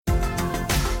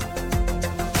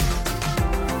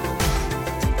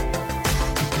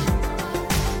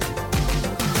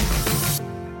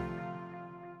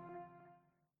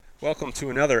Welcome to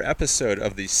another episode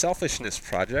of the Selfishness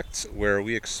Project, where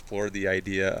we explore the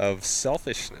idea of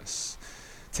selfishness.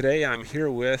 Today I'm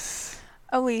here with...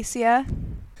 Alicia.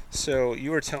 So you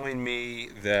were telling me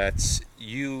that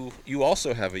you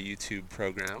also have a YouTube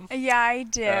program, Yeah, I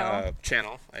do.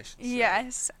 channel, I should say.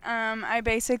 Yes. I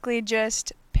basically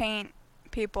just paint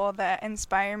people that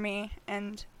inspire me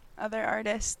and other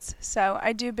artists. So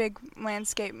I do big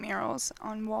landscape murals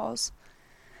on walls.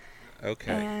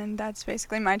 Okay, And that's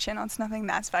basically my channel. It's nothing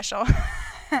that special.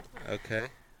 okay.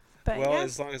 But Well, yeah.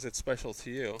 as long as it's special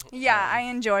to you, Yeah, I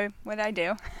enjoy what I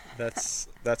do. that's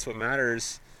what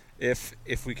matters.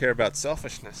 If we care about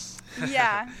selfishness.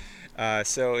 Yeah.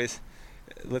 So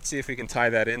let's see if we can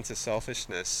tie that into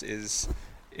selfishness. Is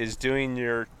doing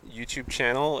your YouTube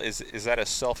channel, is that a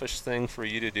selfish thing for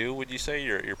you to do? Would you say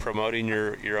you're promoting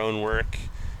your own work,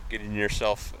 getting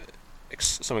yourself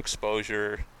some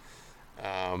exposure?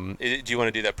 Do you want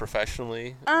to do that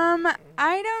professionally?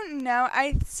 I don't know.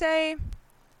 I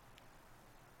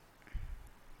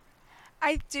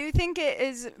do think it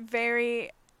is very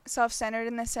self-centered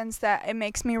in the sense that it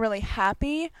makes me really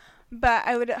happy, but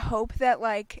I would hope that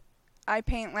I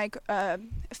paint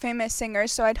famous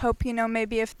singers, so I'd hope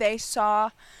maybe if they saw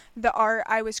the art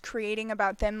I was creating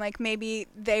about them, maybe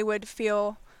they would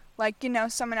feel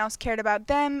someone else cared about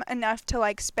them enough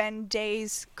to spend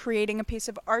days creating a piece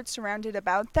of art surrounded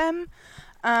about them.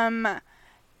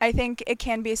 I think it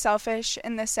can be selfish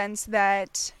in the sense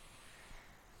that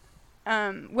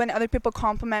when other people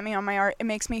compliment me on my art, it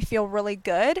makes me feel really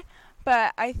good.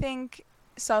 But I think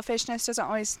selfishness doesn't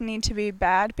always need to be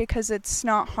bad because it's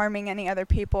not harming any other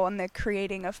people in the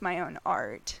creating of my own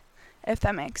art, if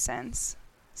that makes sense.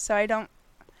 So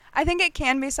I think it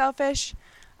can be selfish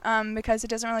because it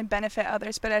doesn't really benefit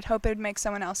others, but I'd hope it would make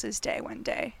someone else's day one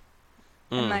day.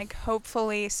 And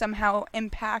hopefully somehow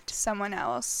impact someone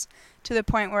else to the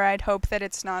point where I'd hope that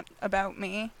it's not about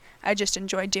me. I just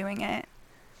enjoy doing it.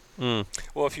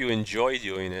 Well, if you enjoy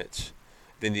doing it,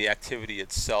 then the activity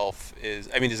itself is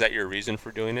that your reason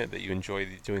for doing it, that you enjoy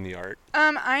doing the art?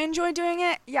 I enjoy doing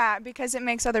it, yeah, because it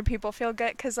makes other people feel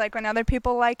good. Because when other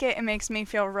people like it, it makes me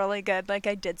feel really good, like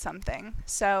I did something.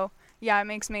 So yeah, it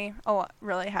makes me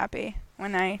really happy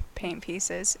when I paint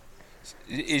pieces.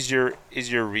 Is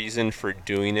your reason for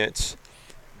doing it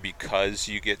because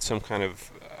you get some kind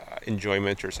of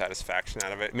enjoyment or satisfaction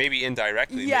out of it? Maybe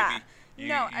indirectly. Yeah. Maybe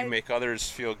No, you make others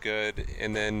feel good,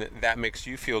 and then that makes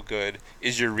you feel good.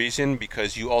 Is your reason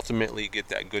because you ultimately get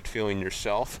that good feeling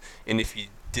yourself? And if you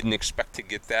didn't expect to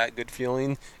get that good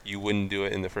feeling, you wouldn't do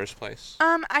it in the first place?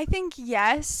 I think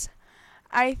yes.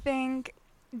 I think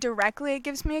directly it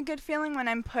gives me a good feeling when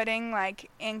I'm putting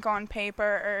ink on paper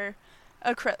or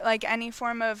any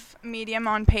form of medium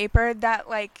on paper that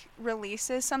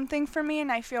releases something for me,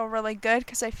 and I feel really good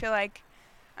because I feel like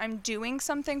I'm doing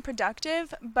something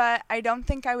productive. But I don't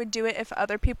think I would do it if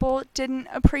other people didn't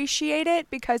appreciate it,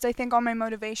 because I think all my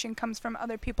motivation comes from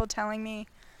other people telling me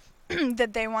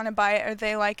that they want to buy it or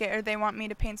they like it or they want me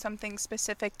to paint something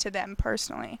specific to them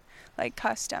personally, like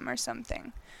custom or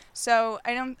something. So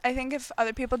I think if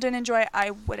other people didn't enjoy it, I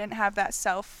wouldn't have that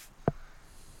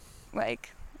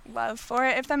love for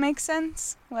it, if that makes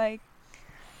sense. I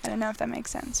don't know if that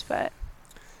makes sense, but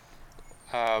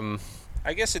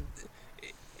I guess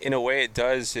in a way it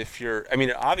does it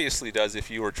obviously does if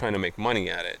you were trying to make money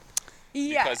at it.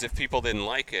 yeah. Because if people didn't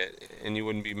like it and you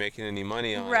wouldn't be making any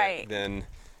money on Right. it, then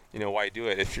why do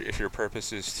it? If your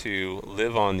purpose is to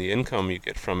live on the income you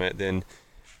get from it, then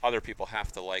other people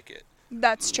have to like it.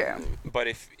 That's true. But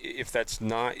if that's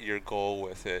not your goal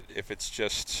with it, if it's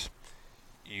just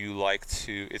you like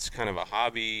to, it's kind of a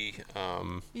hobby.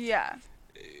 Yeah.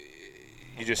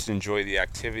 You just enjoy the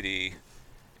activity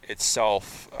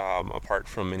itself, apart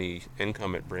from any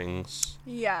income it brings.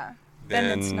 Yeah.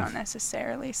 Then it's not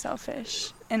necessarily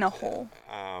selfish in a whole.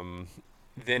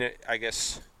 Then I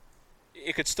guess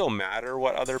it could still matter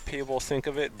what other people think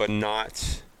of it, but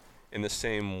not in the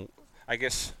same. I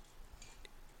guess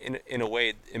in a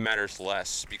way it matters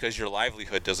less because your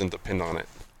livelihood doesn't depend on it.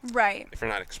 Right. If you're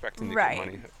not expecting to Right. get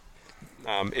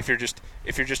money, if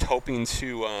you're just hoping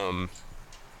to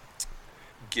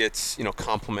get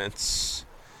compliments,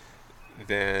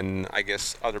 then I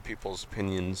guess other people's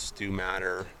opinions do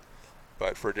matter,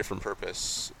 but for a different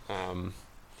purpose.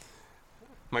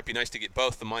 Might be nice to get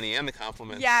both the money and the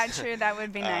compliments. Yeah, true. That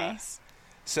would be nice.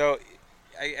 So,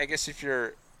 I guess if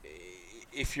your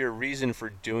reason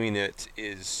for doing it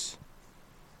is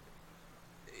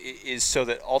so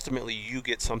that ultimately you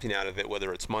get something out of it,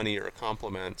 whether it's money or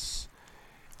compliments.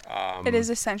 It is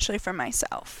essentially for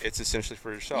myself. It's essentially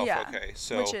for yourself. Yeah. Okay,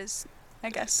 so Which is, I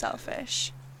guess,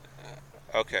 selfish.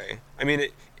 okay.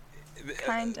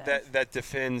 kind of. that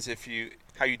defends if you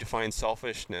how you define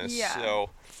selfishness. Yeah. So,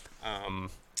 um,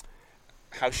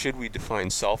 how should we define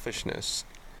selfishness?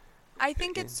 I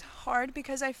think it's hard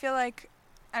because I feel like,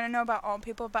 I don't know about all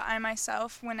people, but I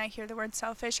myself, when I hear the word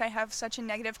selfish, I have such a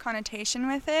negative connotation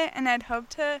with it, and I'd hope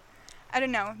to, I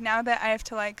don't know, now that I have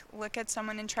to like look at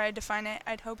someone and try to define it,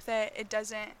 I'd hope that it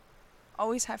doesn't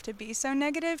always have to be so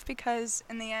negative, because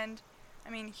in the end, I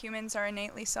mean, humans are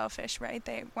innately selfish, right?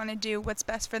 They want to do what's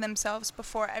best for themselves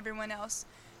before everyone else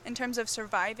in terms of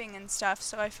surviving and stuff.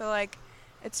 So I feel like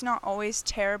it's not always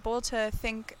terrible to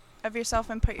think of yourself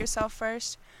and put yourself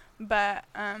first. But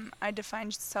I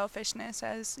define selfishness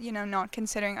as, not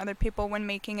considering other people when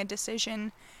making a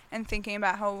decision and thinking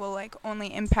about how it will like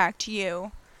only impact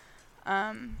you.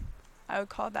 I would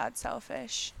call that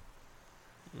selfish.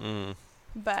 Mm.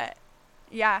 But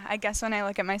yeah, I guess when I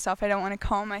look at myself, I don't want to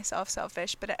call myself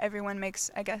selfish, but everyone makes,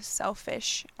 I guess,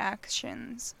 selfish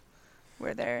actions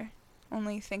where they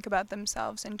only think about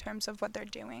themselves in terms of what they're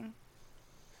doing.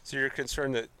 So you're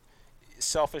concerned that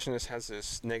selfishness has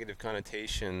this negative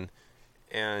connotation,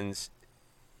 and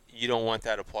you don't want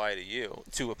that apply to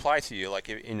you, like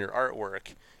in your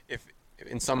artwork. If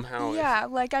and somehow if Yeah,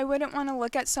 like I wouldn't want to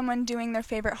look at someone doing their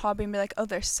favorite hobby and be like, oh,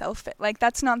 they're selfish. Like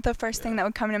that's not the first thing yeah. that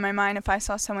would come to my mind if I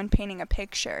saw someone painting a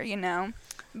picture.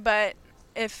 But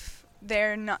if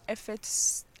they're not, if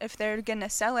they're gonna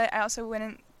sell it, I also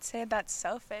wouldn't say that's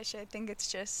selfish. I think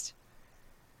it's just,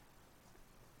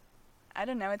 I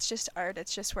don't know, it's just art.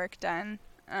 It's just work done.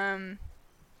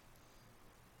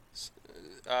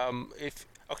 If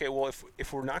okay, well,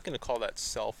 if we're not going to call that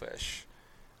selfish,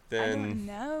 I then don't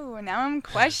know. Now I'm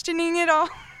questioning it all.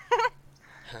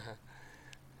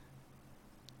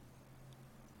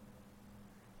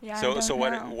 Yeah, I so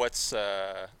don't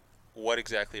know. what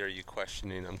exactly are you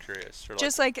questioning? I'm curious. Or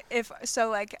Just like if so,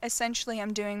 like essentially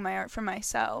I'm doing my art for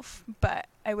myself, but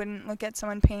I wouldn't look at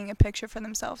someone painting a picture for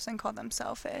themselves and call them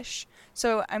selfish.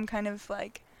 So I'm kind of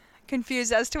like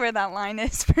confused as to where that line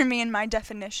is for me in my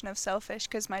definition of selfish,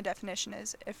 because my definition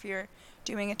is if you're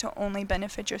doing it to only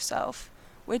benefit yourself,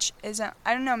 which isn't,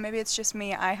 I don't know, maybe it's just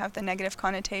me. I have the negative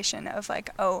connotation of like,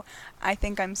 oh, I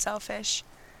think I'm selfish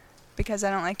because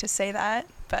I don't like to say that,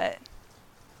 but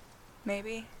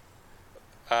maybe.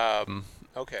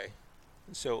 okay,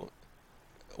 so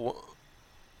well,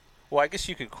 well, I guess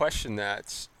you could question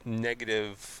that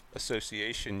negative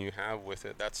association you have with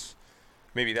it.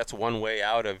 Maybe that's one way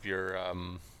out of your.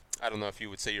 I don't know if you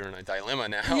would say you're in a dilemma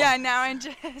now, Yeah, now I'm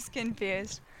just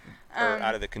confused. or out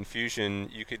Um, of the confusion.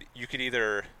 You could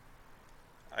either,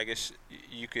 I guess,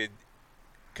 you could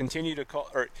continue to call,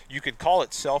 or you could call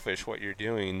it selfish what you're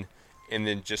doing, and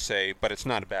then just say, but it's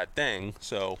not a bad thing,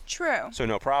 True. so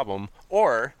no problem.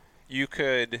 Or you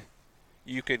could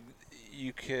you could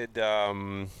you could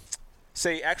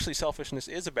say actually selfishness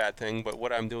is a bad thing, but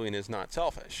what I'm doing is not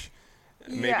selfish.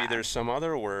 Maybe Yeah. there's some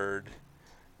other word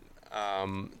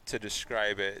to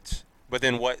describe it. But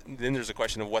then what? Then there's a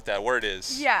question of what that word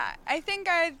is. Yeah, I think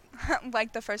I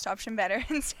like the first option better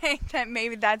and saying that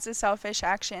maybe that's a selfish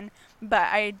action, but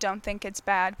I don't think it's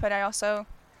bad. But I also,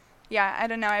 yeah, I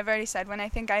don't know. I've already said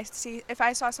if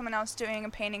I saw someone else doing a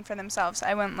painting for themselves,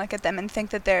 I wouldn't look at them and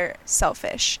think that they're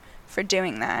selfish for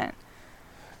doing that.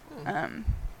 Um,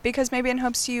 because maybe in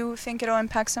hopes you think it'll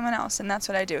impact someone else, and that's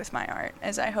what I do with my art.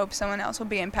 Is I hope someone else will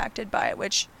be impacted by it,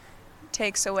 which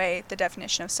takes away the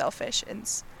definition of selfish and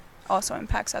also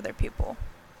impacts other people.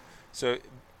 So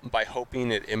by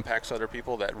hoping it impacts other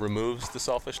people, that removes the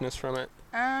selfishness from it.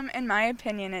 In my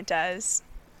opinion, it does.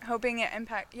 Hoping it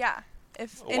yeah,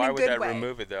 if in Why a would good that way.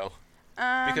 remove it though?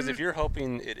 Because if Um, you're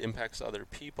hoping it impacts other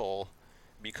people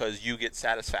because you get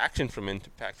satisfaction from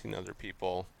impacting other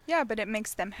people, yeah, but it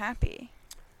makes them happy,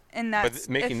 and but that's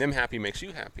making if them happy makes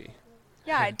you happy.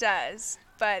 yeah, it does.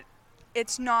 But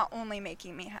it's not only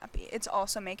making me happy; it's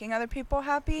also making other people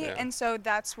happy, Yeah. and so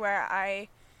that's where I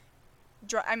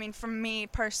draw. I mean, for me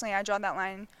personally, I draw that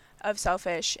line of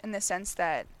selfish in the sense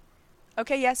that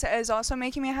okay, yes, it is also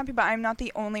making me happy, but I'm not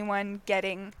the only one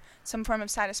getting some form of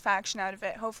satisfaction out of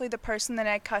it. Hopefully, the person that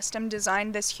I custom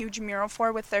designed this huge mural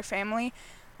for with their family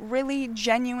really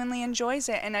genuinely enjoys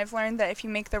it. And I've learned that if you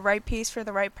make the right piece for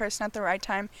the right person at the right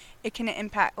time, it can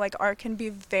impact, like, art can be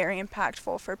very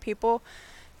impactful for people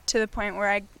to the point where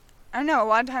I don't know, a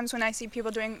lot of times when I see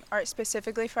people doing art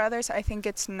specifically for others, I think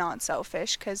it's not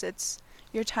selfish because it's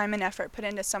your time and effort put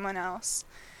into someone else.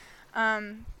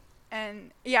 Um,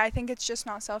 and yeah, I think it's just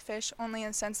not selfish, only in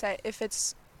the sense that if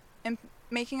it's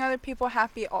making other people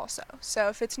happy also. So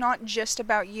if it's not just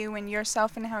about you and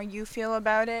yourself and how you feel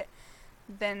about it,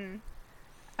 then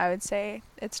I would say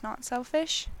it's not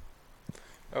selfish.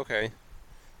 Okay.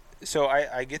 So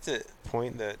I get the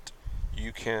point that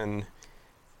you can,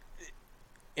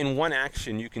 in one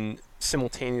action, you can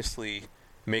simultaneously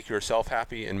make yourself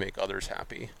happy and make others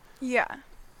happy. Yeah.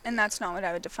 And that's not what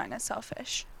I would define as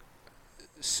selfish.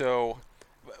 So,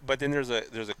 but then there's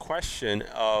a question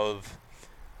of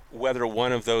whether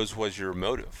one of those was your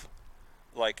motive.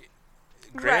 Like,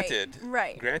 Right. granted,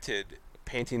 Right. granted,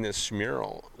 painting this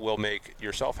mural will make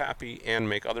yourself happy and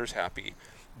make others happy,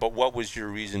 but what was your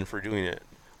reason for doing it?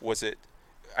 Was it?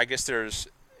 I guess there's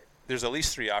at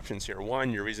least three options here.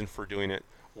 One, your reason for doing it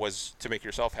was to make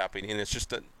yourself happy, and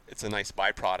it's a nice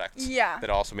byproduct Yeah. that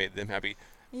also made them happy.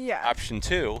 Yeah. Option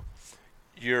two,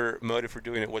 your motive for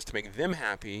doing it was to make them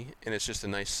happy, and it's just a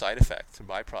nice side effect, a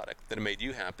byproduct that it made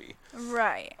you happy.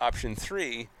 Right. Option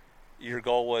three, your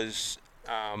goal was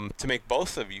to make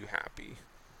both of you happy.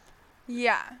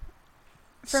 Yeah.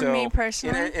 For me So,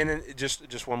 personally. and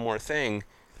just one more thing,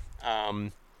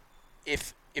 um,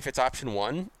 if it's option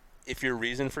one, if your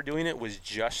reason for doing it was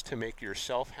just to make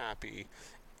yourself happy,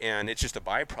 and it's just a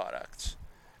byproduct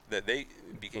that they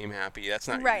became happy, that's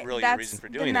not Right. really your reason for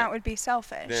Then doing it. that would be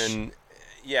selfish. Then,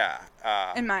 yeah,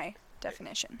 in my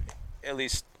definition. at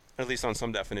least at least on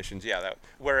some definitions, yeah. That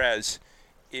whereas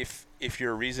if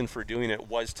your reason for doing it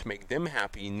was to make them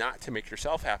happy, not to make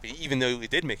yourself happy, even though it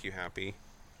did make you happy,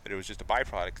 but it was just a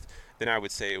byproduct, then I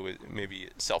would say it was maybe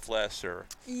selfless or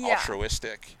Yeah.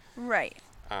 altruistic. Right.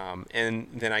 And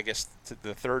then I guess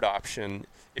the third option,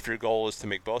 if your goal is to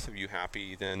make both of you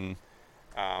happy, then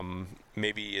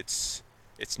maybe it's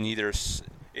neither.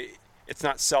 It's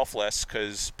not selfless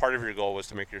because part of your goal was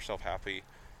to make yourself happy.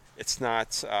 It's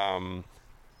not.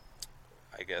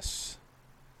 I guess,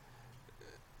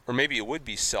 or maybe it would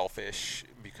be selfish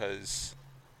because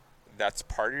that's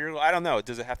part of your. I don't know.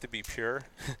 Does it have to be pure?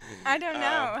 I don't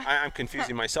know. I'm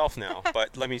confusing myself now.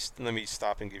 But let me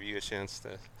stop and give you a chance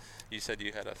to. You said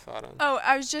you had a thought on. Oh,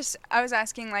 I was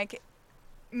asking, like,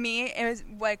 me, it was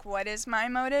like, what is my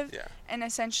motive? Yeah. And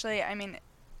essentially, I mean,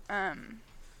 I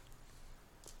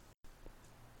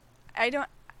don't,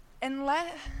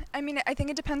 I think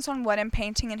it depends on what I'm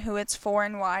painting and who it's for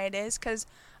and why it is, because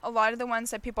a lot of the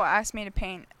ones that people ask me to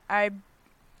paint, I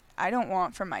don't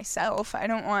want for myself. I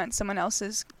don't want someone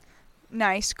else's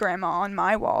nice grandma on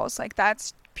my walls. Like,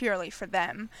 that's purely for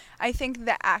them. I think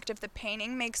the act of the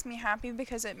painting makes me happy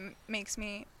because it makes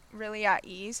me really at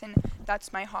ease, and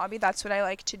that's my hobby. That's what I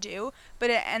like to do. But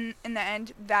in the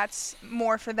end, that's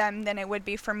more for them than it would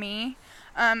be for me.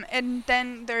 And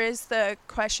then there is the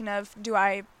question of, do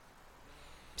I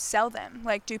sell them?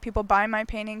 Like, do people buy my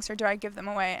paintings or do I give them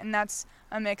away? And that's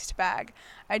a mixed bag.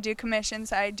 I do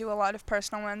commissions. I do a lot of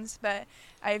personal ones, but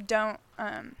I don't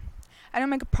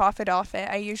make a profit off it.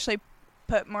 I usually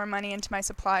put more money into my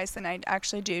supplies than I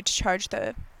actually do to charge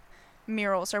the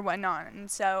murals or whatnot. And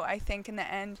so I think in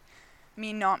the end,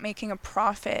 me not making a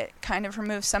profit kind of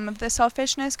removes some of the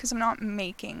selfishness, because I'm not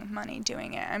making money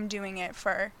doing it. I'm doing it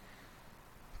for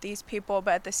these people,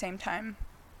 but at the same time,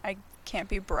 I can't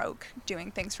be broke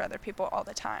doing things for other people all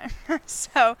the time.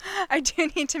 So I do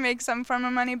need to make some form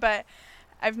of money, but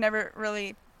I've never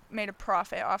really made a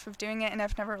profit off of doing it, and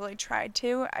I've never really tried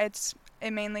to. It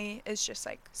mainly is just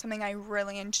like something I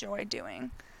really enjoy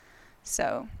doing.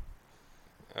 So.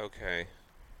 Okay.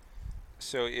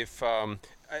 So if I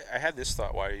had this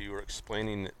thought while you were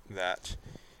explaining that,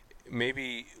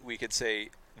 maybe we could say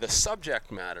the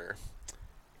subject matter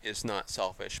is not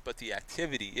selfish, but the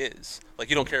activity is. Like,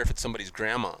 you don't care if it's somebody's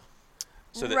grandma.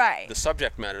 So that Right. the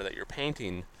subject matter that you're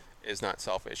painting is not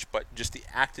selfish, but just the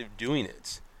act of doing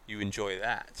it, you enjoy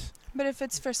that. But if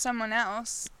it's for someone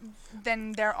else,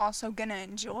 then they're also going to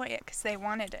enjoy it because they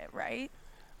wanted it, right?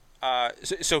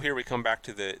 So here we come back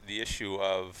to the issue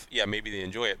of, yeah, maybe they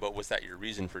enjoy it, but was that your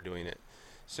reason for doing it?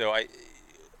 So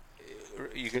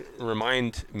you can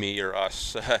remind me or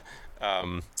us,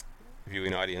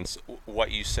 viewing audience,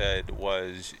 what you said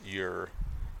was your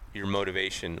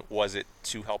motivation. Was it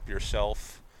to help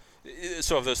yourself?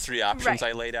 So of those three options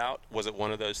Right. I laid out, was it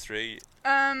one of those three?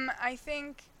 I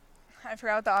think I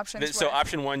forgot what the options So were.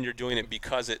 option one, you're doing it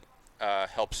because it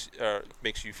helps,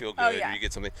 makes you feel good, Oh, yeah. or you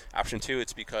get something. Option two,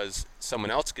 it's because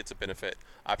someone else gets a benefit.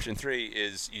 Option three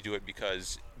is you do it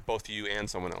because both you and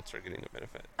someone else are getting a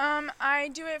benefit. I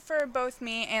do it for both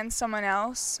me and someone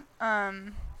else.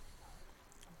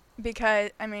 Because,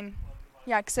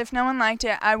 because if no one liked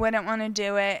it, I wouldn't want to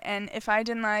do it. And if I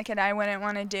didn't like it, I wouldn't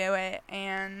want to do it.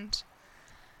 And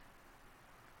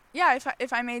yeah,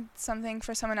 if I made something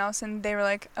for someone else and they were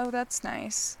like, oh, that's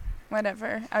nice,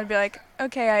 whatever, I would be like,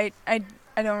 okay, I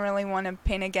don't really want to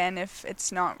paint again if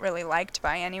it's not really liked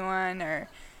by anyone, or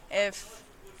if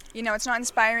it's not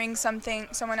inspiring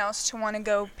someone else to want to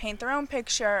go paint their own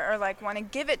picture or like want to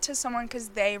give it to someone because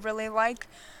they really like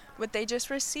what they just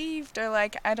received, or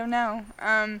like I don't know.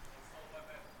 I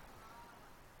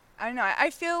don't know. I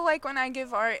feel like when I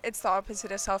give art, it's the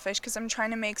opposite of selfish because I'm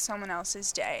trying to make someone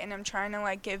else's day, and I'm trying to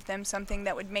like give them something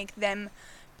that would make them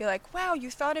be like, "Wow, you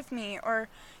thought of me," or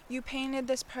 "You painted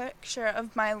this picture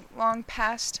of my long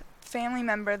past family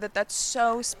member that's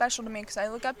so special to me because I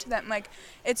look up to them." Like,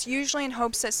 it's usually in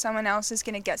hopes that someone else is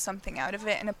going to get something out of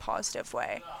it in a positive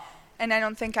way. And I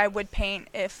don't think I would paint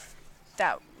if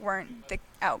that weren't the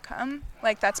outcome.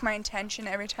 Like, that's my intention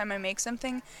every time I make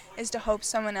something, is to hope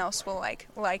someone else will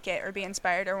like it or be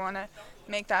inspired or want to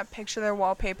make that picture their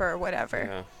wallpaper or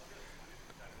whatever.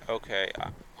 Yeah. Okay.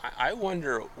 I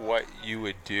wonder what you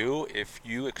would do if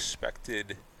you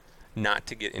expected not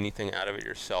to get anything out of it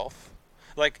yourself.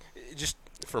 Like, just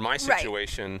for my Right.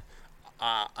 situation,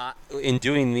 in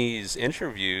doing these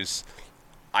interviews,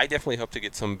 I definitely hope to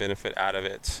get some benefit out of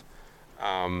it.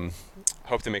 Um,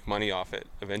 Hope to make money off it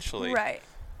eventually. Right.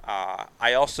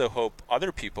 I also hope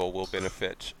other people will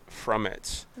benefit from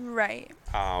it. Right.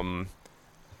 Um,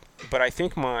 but I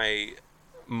think my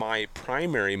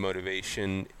primary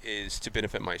motivation is to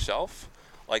benefit myself,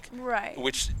 like, Right.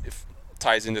 which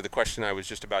ties into the question I was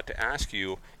just about to ask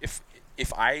you.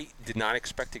 If I did not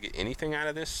expect to get anything out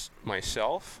of this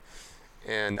myself,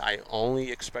 and I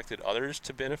only expected others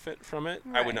to benefit from it,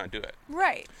 I would Right. not do it.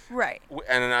 Right. Right.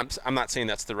 And I'm not saying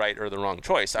that's the right or the wrong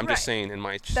choice. I'm just Right. saying in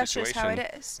my That's just how it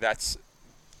situation, is. that's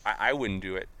I wouldn't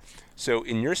do it. So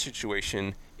in your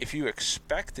situation, if you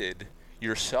expected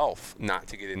yourself not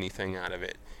to get anything out of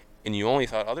it, and you only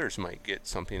thought others might get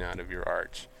something out of your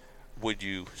art, would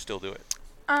you still do it?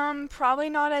 Probably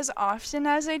not as often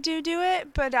as I do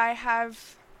it, but I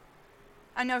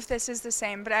don't know if this is the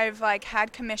same, but I've like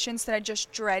had commissions that I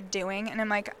just dread doing, and I'm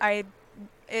like,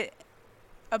 it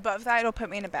above that it'll put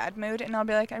me in a bad mood, and I'll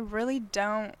be like, I really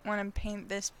don't want to paint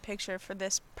this picture for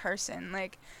this person.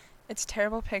 Like, it's a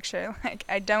terrible picture. Like,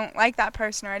 I don't like that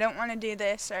person, or I don't want to do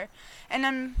this,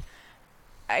 and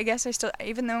I guess I still,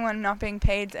 even though I'm not being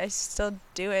paid, I still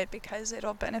do it because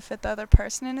it'll benefit the other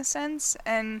person in a sense,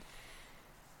 and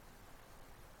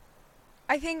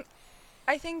I think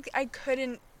I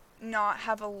couldn't not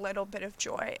have a little bit of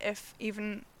joy if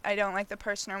even I don't like the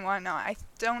person or whatnot. I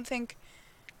don't think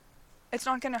it's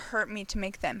not going to hurt me to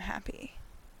make them happy.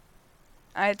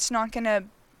 It's not going to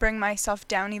bring myself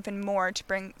down even more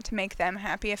to make them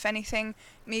happy. If anything,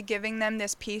 me giving them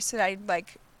this piece that I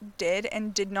like did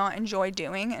and did not enjoy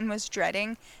doing and was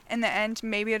dreading, in the end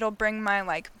maybe it'll bring my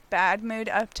like bad mood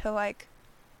up to like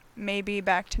maybe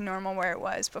back to normal where it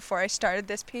was before I started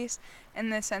this piece, in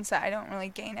the sense that I don't really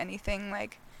gain anything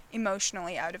like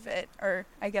emotionally out of it, or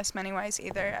I guess money wise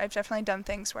either. I've definitely done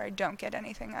things where I don't get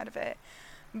anything out of it.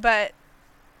 But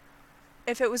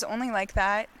if it was only like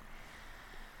that,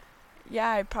 yeah,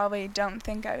 I probably don't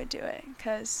think I would do it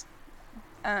because,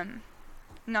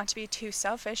 not to be too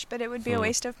selfish, but it would be a Hmm.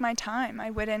 waste of my time. I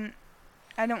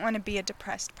don't want to be a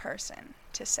depressed person,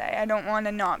 to say. I don't want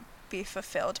to not be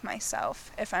fulfilled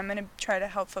myself if I'm going to try to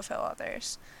help fulfill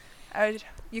others.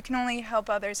 You can only help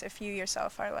others if you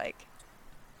yourself are like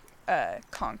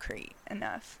concrete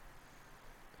enough.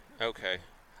 Okay.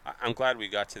 I'm glad we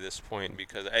got to this point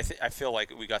because I feel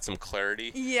like we got some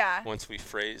clarity Yeah. once we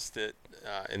phrased it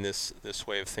in this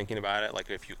way of thinking about it. Like,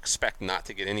 if you expect not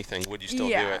to get anything, would you still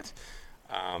do Yeah. it?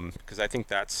 Because I think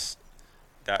that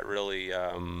really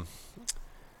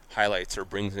highlights or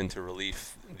brings into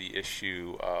relief the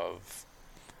issue of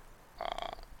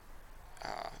uh,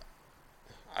 uh,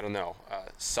 I don't know,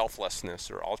 selflessness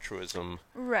or altruism,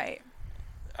 Right.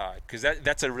 because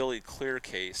that's a really clear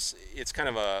case. It's kind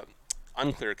of a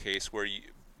unclear case where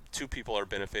two people are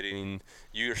benefiting,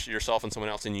 yourself and someone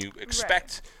else, and you Right.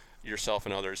 expect yourself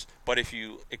and others. But if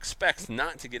you expect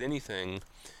not to get anything,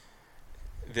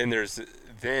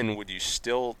 then would you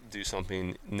still do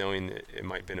something knowing that it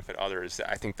might benefit others?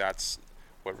 I think that's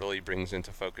what really brings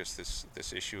into focus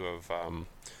this issue of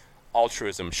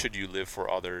altruism. Should you live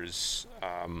for others?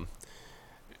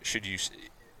 Should you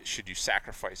should you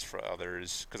sacrifice for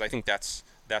others? Because I think that's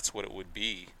what it would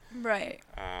be. Right.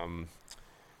 Um,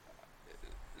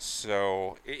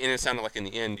 and it sounded like in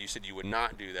the end you said you would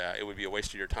not do that. It would be a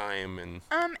waste of your time. And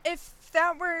If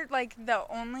that were like the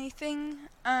only thing,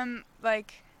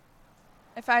 like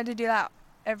if I had to do that,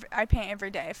 I paint every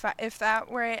day. If that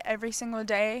were it every single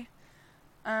day,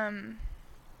 um,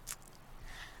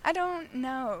 I don't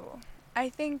know. I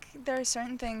think there are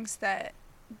certain things that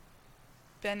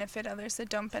benefit others that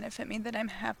don't benefit me that I'm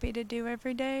happy to do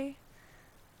every day.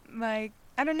 Like,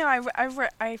 I don't know.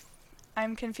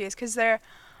 I'm confused because there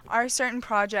are certain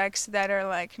projects that are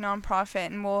like nonprofit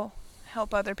and will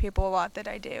help other people a lot that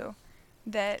I do.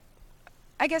 That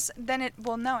I guess then it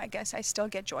well no, I guess I still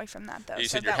get joy from that though. You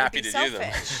So said you're that would happy be to do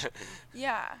them. selfish.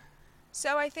 Yeah.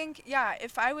 So I think yeah,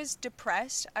 if I was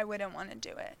depressed, I wouldn't want to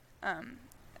do it.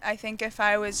 I think if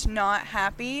I was not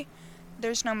happy,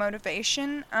 there's no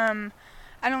motivation.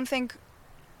 I don't think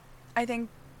I think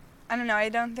I don't know, I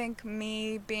don't think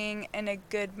me being in a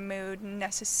good mood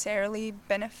necessarily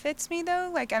benefits me though.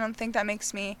 Like I don't think that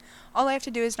makes me all I have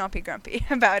to do is not be grumpy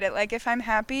about it. Like if I'm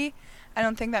happy, I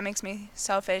don't think that makes me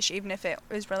selfish even if it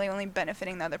is really only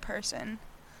benefiting the other person.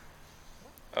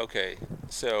 Okay,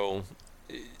 so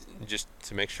uh, just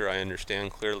to make sure I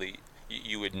understand clearly,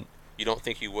 you would you don't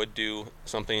think you would do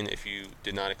something if you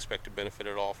did not expect to benefit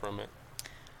at all from it,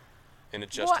 and it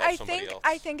just Well, helps somebody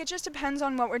I else. think it just depends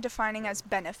on what we're defining as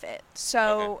benefit. Okay.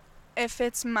 So, if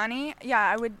it's money, yeah,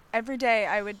 I would every day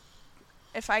I would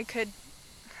if I could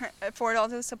afford all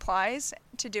the supplies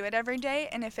to do it every day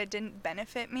and if it didn't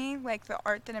benefit me, like the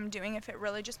art that I'm doing, if it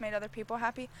really just made other people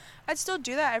happy, I'd still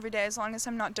do that every day as long as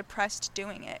I'm not depressed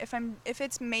doing it. If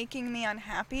it's making me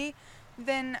unhappy,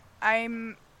 then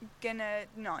I'm gonna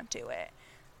not do it.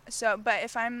 So, but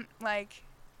if I'm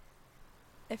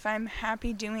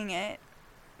happy doing it,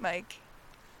 like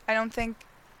I don't think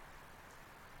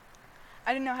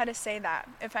I don't know how to say that.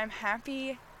 If I'm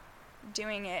happy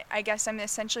doing it, I guess I'm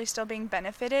essentially still being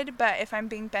benefited, but if I'm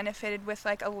being benefited with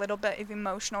like a little bit of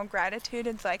emotional gratitude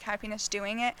and like happiness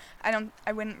doing it,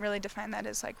 I wouldn't really define that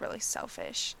as like really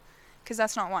selfish because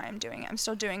that's not why I'm doing it. I'm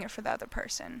still doing it for the other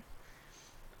person.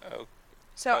 Oh,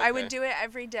 So I would okay. do it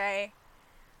every day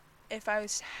if I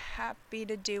was happy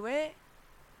to do it,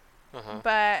 Uh-huh.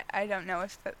 but I don't know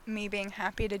if me being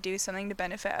happy to do something to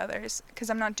benefit others because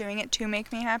I'm not doing it to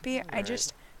make me happy. All I right.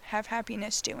 just have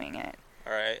happiness doing it.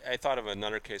 All right. I thought of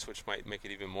another case which might make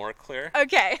it even more clear.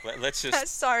 Okay. Let's just.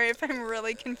 Sorry if I'm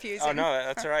really Oh confusing. no,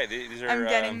 that's all right. These I'm are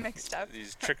getting mixed up.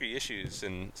 these tricky issues,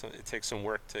 and so it takes some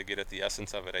work to get at the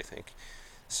essence of it, I think.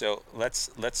 So let's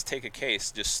take a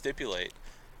case. Just stipulate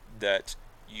that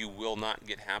you will not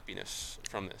get happiness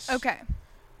from this. Okay.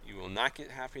 You will not get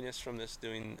happiness from this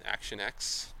doing action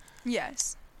X,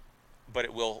 Yes. but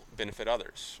it will benefit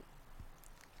others.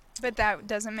 But that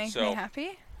doesn't make me So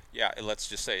happy? yeah, let's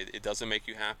just say it doesn't make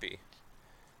you happy.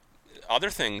 Other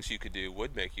things you could do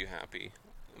would make you happy,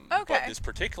 but Okay. this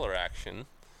particular action,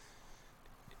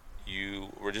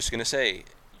 we're just gonna say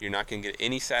you're not gonna get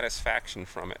any satisfaction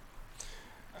from it.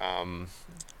 Um,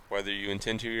 Whether you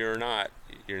intend to or not,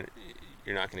 you're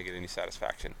you're not going to get any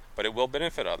satisfaction. But it will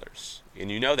benefit others,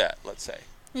 and you know that. Let's say,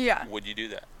 Yeah. would you do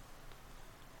that?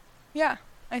 Yeah.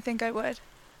 I think I would.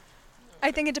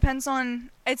 I think it depends on.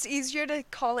 It's easier to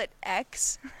call it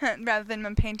X rather than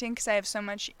my painting because I have so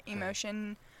much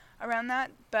emotion around that.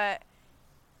 But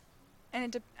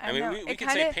and I I don't mean, know. we It could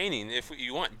kind say of painting if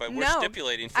you want, but we're no.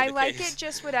 stipulating for I the like it case.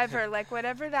 just whatever. Like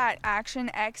whatever that action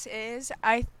X is.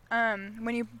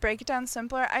 When you break it down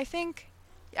simpler, I think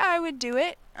yeah I would do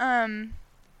it.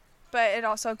 But it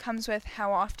also comes with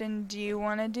how often do you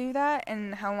want to do that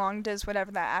and how long does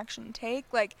whatever that action take.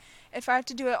 Like if I have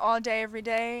to do it all day every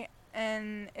day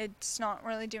and it's not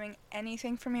really doing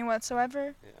anything for me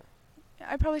whatsoever, Yeah.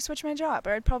 I'd probably switch my job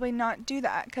or I'd probably not do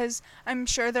that because I'm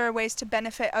sure there are ways to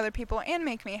benefit other people and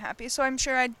make me happy. So I'm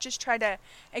sure I'd just try to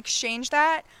exchange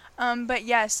that. But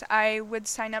yes, I would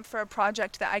sign up for a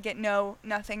project that I get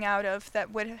nothing out of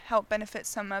that would help benefit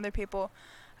some other people.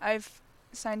 I've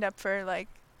signed up for like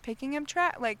picking up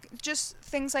trash, like just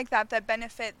things like that that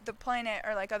benefit the planet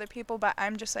or like other people. But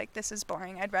I'm just like, this is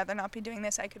boring. I'd rather not be doing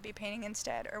this. I could be painting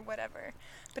instead or whatever.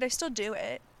 But I still do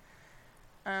it.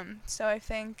 So I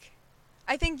think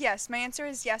yes. My answer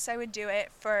is yes. I would do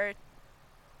it for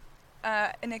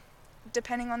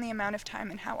depending on the amount of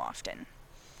time and how often.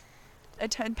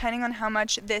 Depending on how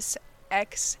much this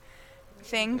X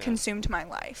thing Yeah. consumed my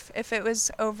life. If it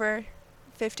was over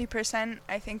 50%,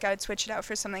 I think I'd switch it out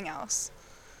for something else.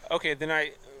 Okay, then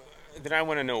I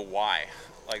want to know why.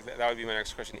 Like that would be my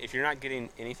next question. If you're not getting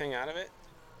anything out of it,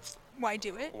 Why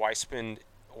do it? why spend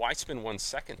 1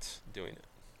 second doing it?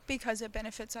 Because it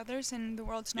benefits others and the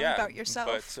world's not Yeah, about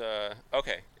yourself. but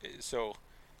okay, so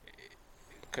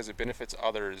because it benefits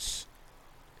others,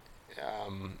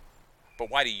 um, but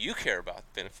why do you care about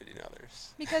benefiting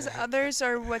others? Because others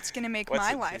are what's going to make What's my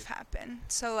it to you? life happen.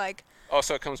 So like Oh,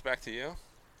 so it comes back to you?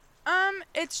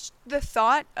 it's the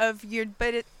thought of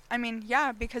I mean,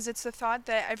 yeah, because it's the thought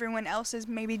that everyone else is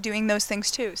maybe doing those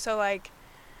things too. So like,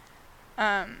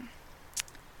 um,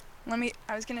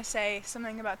 I was gonna say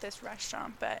something about this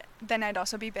restaurant, but then I'd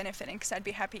also be benefiting because I'd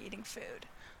be happy eating food.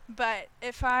 But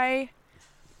if I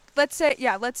let's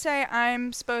say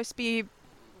I'm supposed to be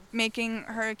making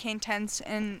hurricane tents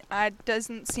and it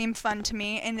doesn't seem fun to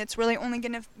me and it's really only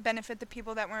going to benefit the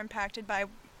people that were impacted by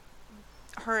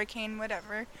hurricane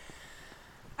whatever.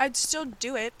 I'd still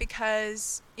do it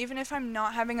because even if I'm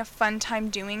not having a fun time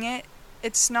doing it,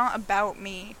 it's not about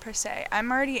me per se.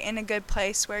 I'm already in a good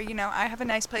place where, I have a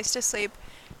nice place to sleep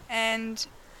and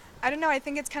I don't know, I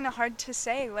think it's kind of hard to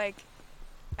say like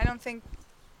I don't think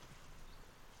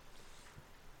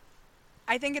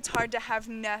I think it's hard to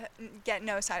get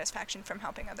no satisfaction from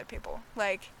helping other people.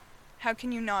 Like, how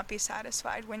can you not be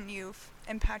satisfied when you've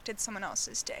impacted someone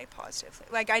else's day positively?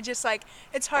 Like,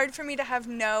 it's hard for me to have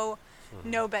no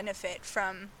benefit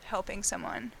from helping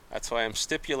someone. That's why I'm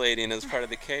stipulating as part of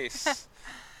the case.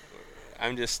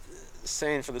 I'm just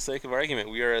saying for the sake of argument,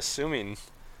 we are assuming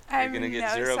I you're have going to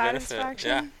get no zero benefit. satisfaction.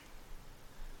 Yeah.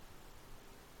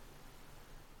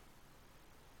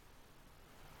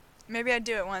 Maybe I'd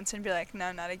do it once and be like,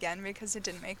 no, not again, because it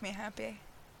didn't make me happy.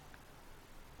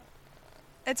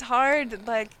 It's hard,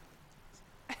 like,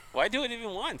 Why do it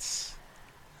even once?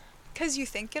 because you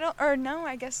think it'll, or no,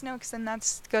 I guess no, because then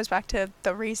that goes back to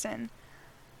the reason.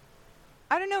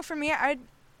 I don't know, for me,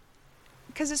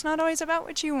 because it's not always about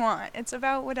what you want, it's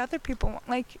about what other people want.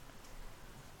 Like,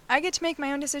 I get to make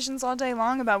my own decisions all day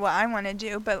long about what I want to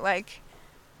do, but, like,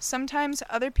 sometimes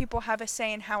other people have a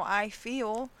say in how I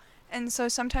feel, and so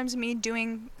sometimes me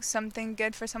doing something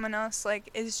good for someone else, like,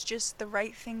 is just the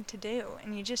right thing to do,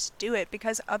 and you just do it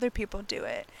because other people do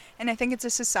it. And I think it's a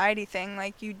society thing,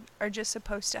 like, you are just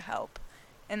supposed to help.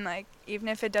 And, like, even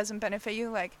if it doesn't benefit you,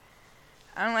 like,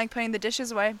 I don't like putting the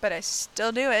dishes away, but I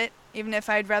still do it. Even if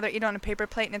I'd rather eat on a paper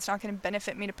plate and it's not going to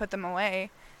benefit me to put them away,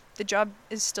 the job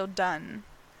is still done.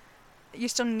 You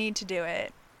still need to do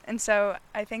it. And so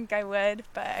I think I would,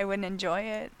 but I wouldn't enjoy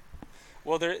it.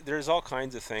 Well, there's all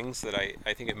kinds of things that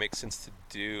I think it makes sense to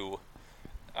do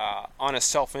on a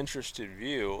self-interested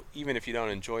view, even if you don't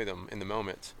enjoy them in the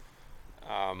moment.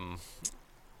 Um,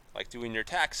 like doing your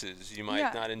taxes, you might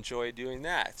Yeah. not enjoy doing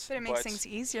that. But it makes things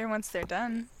easier once they're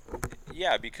done.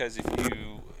 Yeah, because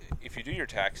if you do your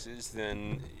taxes,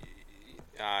 then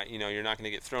you're not going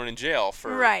to get thrown in jail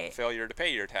for Right. failure to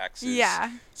pay your taxes.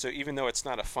 Yeah. So even though it's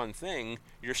not a fun thing,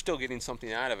 you're still getting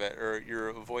something out of it, or you're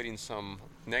avoiding some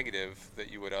negative that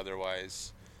you would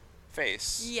otherwise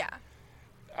face. Yeah.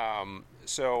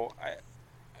 So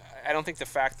I don't think the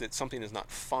fact that something is not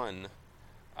fun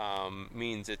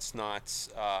means it's not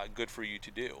good for you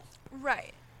to do.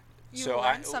 Right. You So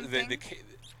learn something.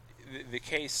 The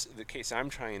case I'm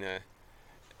trying to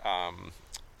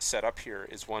set up here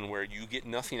is one where you get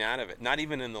nothing out of it, not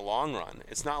even in the long run.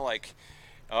 It's not like,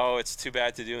 oh, it's too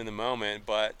bad to do in the moment,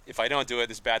 but if I don't do it,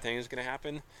 this bad thing is going to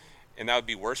happen, and that would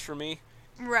be worse for me.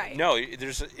 Right. No,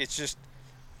 it's just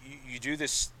you do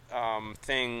this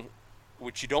thing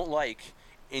which you don't like,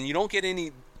 and you don't get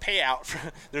any payout.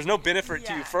 There's no benefit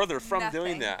to you further from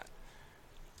doing that.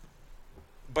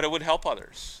 But it would help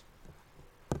others.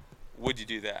 Would you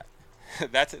do that?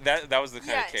 That was the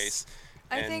kind of case.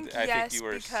 I think yes, you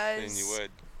were saying because you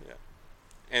would. Yeah.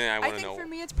 And I want to know. I think for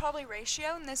me it's probably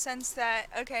ratio in the sense that,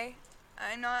 okay,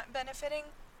 I'm not benefiting,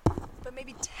 but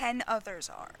maybe 10 others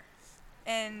are.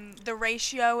 And the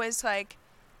ratio is like,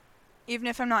 even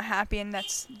if I'm not happy and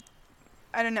that's,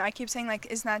 I don't know, I keep saying like,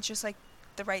 isn't that just like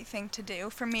the right thing to do?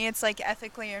 For me it's like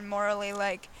ethically and morally,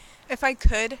 like, if I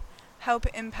could help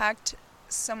impact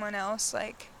someone else,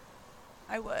 like,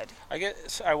 I would. I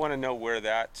guess I want to know where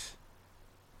that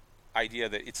idea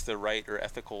that it's the right or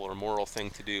ethical or moral thing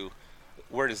to do,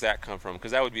 where does that come from?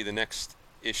 Because that would be the next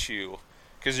issue.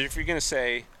 Because if you're going to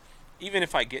say, even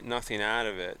if I get nothing out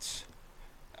of it,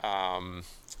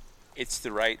 it's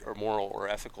the right or moral or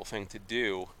ethical thing to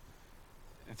do,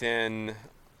 then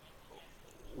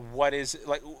what is,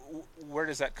 like, where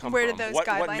does that come from? Where do those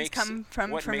guidelines come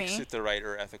from what for me? makes it the right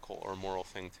or ethical or moral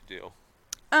thing to do?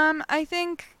 I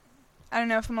think, I don't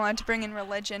know if I'm allowed to bring in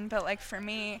religion, but like for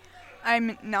me,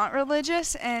 I'm not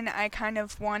religious and I kind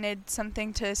of wanted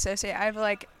something to associate. I have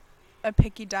like a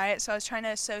picky diet, so I was trying to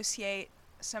associate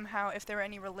somehow if there were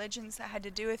any religions that had to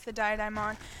do with the diet I'm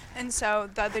on. And so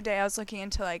the other day I was looking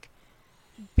into like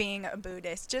being a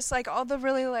Buddhist, just like all the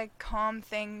really like calm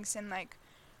things and like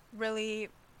really,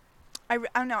 I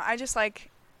don't know, I just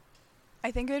like, I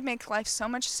think it would make life so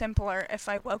much simpler if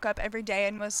I woke up every day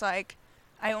and was like,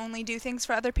 I only do things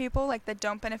for other people, like, that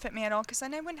don't benefit me at all, because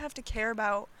then I wouldn't have to care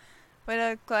about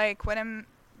what I'm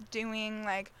doing,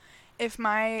 like, if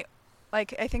my,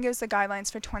 like, I think it was the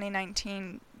guidelines for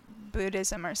 2019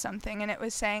 Buddhism or something, and it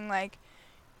was saying, like,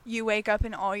 you wake up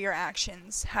and all your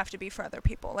actions have to be for other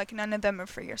people, like, none of them are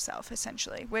for yourself,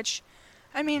 essentially, which,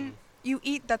 I mean, you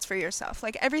eat, that's for yourself.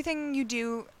 Like, everything you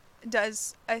do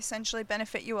does essentially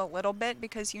benefit you a little bit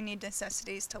because you need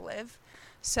necessities to live.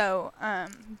 So,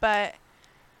 but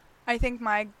I think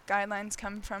my guidelines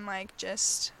come from, like,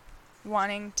 just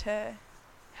wanting to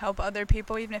help other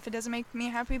people, even if it doesn't make me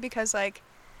happy, because, like,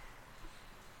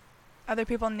 other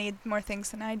people need more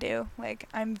things than I do. Like,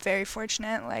 I'm very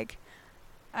fortunate. Like,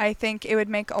 I think it would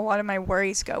make a lot of my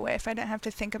worries go away if I didn't have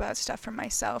to think about stuff for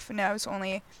myself and I was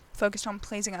only focused on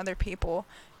pleasing other people.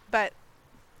 But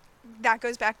that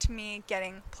goes back to me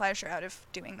getting pleasure out of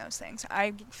doing those things.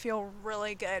 I feel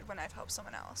really good when I've helped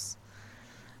someone else.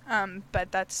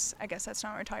 But I guess that's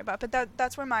not what we're talking about. But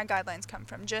that's where my guidelines come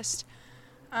from. Just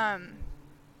um,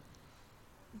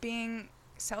 being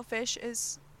selfish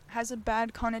has a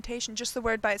bad connotation. Just the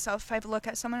word by itself, if I look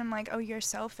at someone, I'm like, oh, you're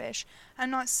selfish. I'm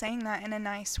not saying that in a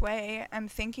nice way. I'm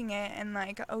thinking it and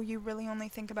like, oh, you really only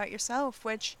think about yourself,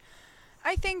 which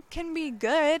I think can be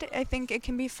good. I think it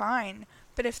can be fine.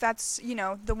 But if that's,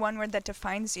 the one word that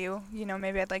defines you,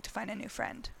 maybe I'd like to find a new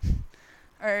friend.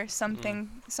 Or Mm.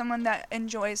 someone that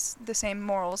enjoys the same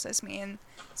morals as me, and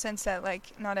sense that,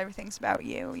 like, not everything's about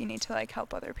you. You need to, like,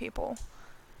 help other people.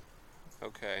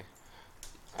 Okay.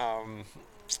 Um,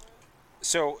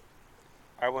 so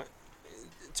I want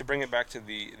to bring it back to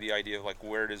the idea of like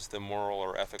where does the moral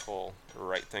or ethical or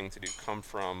right thing to do come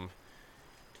from?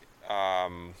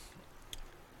 Um,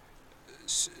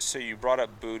 so you brought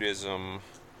up Buddhism.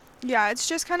 Yeah, it's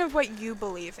just kind of what you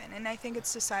believe in, and I think it's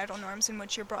societal norms in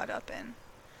which you're brought up in.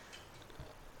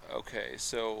 Okay,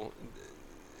 so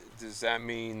does that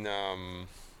mean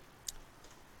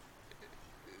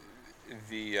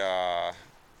the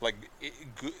like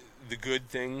the good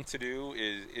thing to do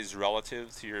is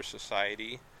relative to your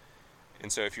society?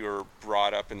 And so if you were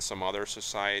brought up in some other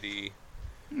society,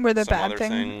 Where the some bad other thing,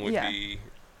 thing would yeah. be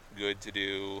good to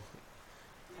do.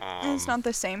 And it's Um, not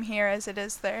the same here as it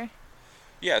is there.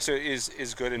 yeah, so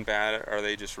is good and bad, are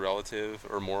they just relative,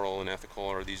 or moral and ethical,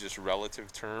 are these just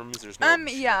relative terms? There's no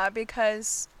Yeah,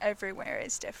 because everywhere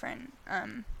is different.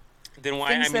 then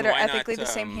why I Things that mean are why ethically not the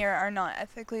same here are not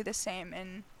ethically the same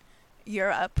in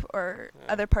Europe or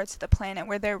other parts of the planet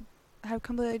where they have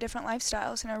completely different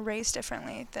lifestyles and are raised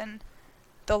differently than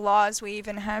the laws we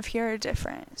even have here are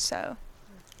different. So,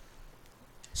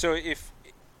 so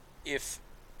if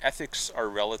ethics are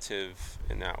relative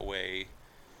in that way,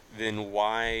 then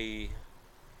why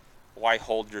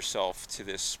hold yourself to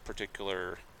this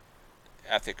particular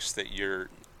ethics that you're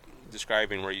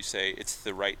describing where you say it's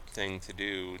the right thing to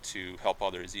do to help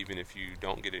others even if you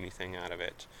don't get anything out of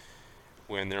it,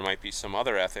 when there might be some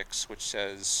other ethics which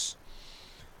says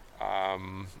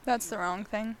that's the wrong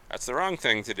thing. that's the wrong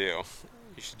thing to do.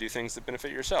 You should do things that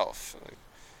benefit yourself.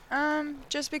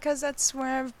 Just because that's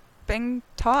where I've been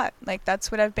taught. Like,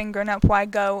 that's what I've been grown up. Why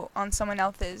go on someone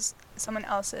else's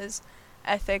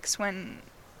ethics when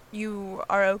you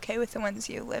are okay with the ones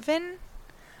you live in?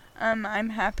 I'm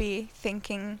happy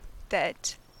thinking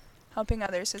that helping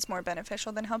others is more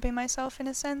beneficial than helping myself in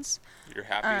a sense. You're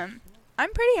happy Um,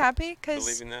 I'm pretty happy because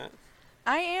believing that?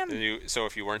 I am. So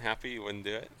if you weren't happy, you wouldn't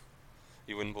do it?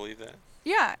 You wouldn't believe that?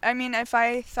 Yeah, I mean, but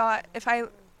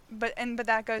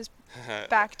that goes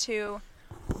back to,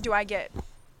 do I get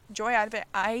joy out of it?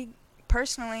 I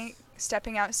personally,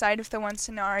 stepping outside of the one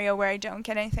scenario where I don't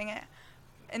get anything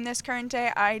in this current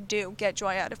day, I do get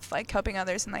joy out of like helping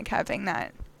others and like having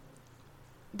that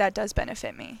does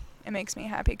benefit me. It makes me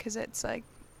happy because it's like,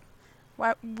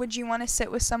 why would you want to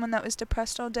sit with someone that was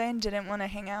depressed all day and didn't want to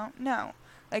hang out? No.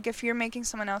 Like, if you're making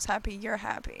someone else happy, you're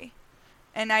happy.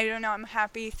 And I don't know, I'm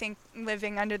happy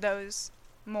living under those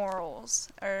morals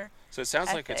or So it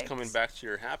sounds like it's coming ethics. back to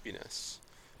your happiness.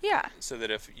 Yeah. So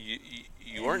that if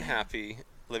you weren't happy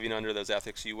living under those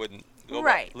ethics, you wouldn't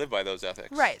Right. live by those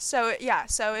ethics. Right. So, yeah.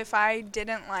 So if I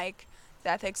didn't like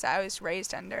the ethics I was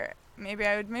raised under, maybe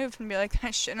I would move and be like,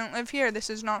 I shouldn't live here. This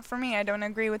is not for me. I don't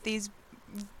agree with these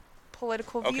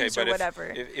political Okay, views or but if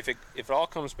whatever. if it all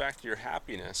comes back to your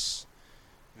happiness,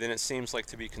 then it seems like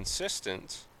to be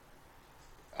consistent.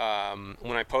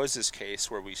 When I pose this case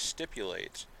where we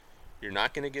stipulate you're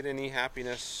not going to get any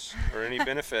happiness or any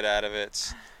benefit out of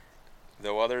it,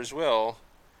 though others will,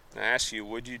 and I ask you,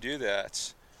 would you do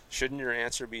that? Shouldn't your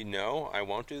answer be no, I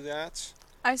won't do that?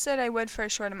 I said I would for a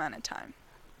short amount of time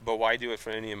But why do it for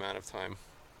any amount of time?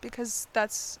 because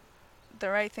that's the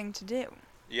right thing to do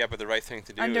Yeah, but the right thing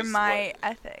to do under is what? my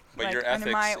ethic, But like your under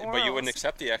my ethics, but you wouldn't orals.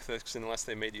 accept the ethics unless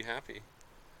they made you happy.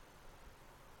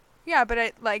 Yeah, but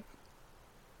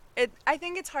I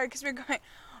think it's hard because we're going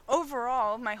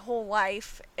overall my whole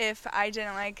life. If I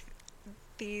didn't like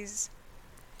these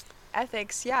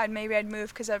ethics, yeah, maybe I'd move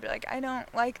because I'd be like, I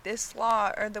don't like this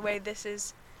law or the way this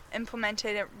is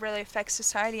implemented, it really affects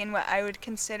society and what I would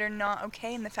consider not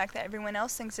okay, and the fact that everyone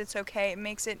else thinks it's okay, it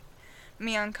makes it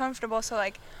me uncomfortable. So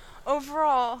like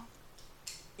overall,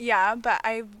 yeah, but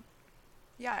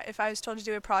if I was told to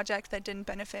do a project that didn't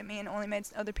benefit me and only made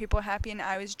other people happy and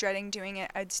I was dreading doing it,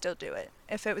 I'd still do it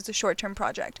if it was a short-term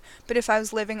project. But if I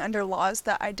was living under laws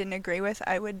that I didn't agree with,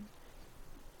 I wouldn't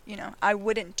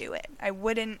do it. I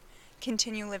wouldn't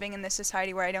continue living in this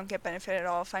society where I don't get benefit at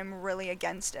all if I'm really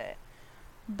against it.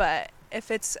 But if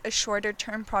it's a shorter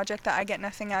term project that I get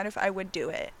nothing out of, I would do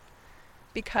it.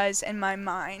 Because in my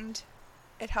mind,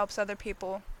 it helps other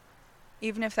people.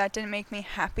 Even if that didn't make me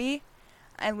happy,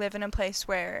 I live in a place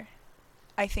where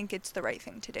I think it's the right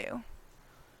thing to do.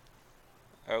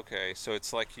 Okay, so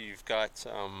it's like you've got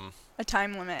A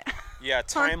time limit. yeah,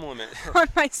 time limit on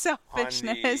my on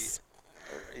selfishness.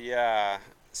 yeah.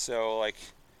 So like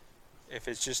if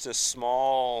it's just a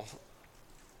small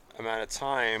amount of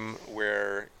time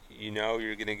where you know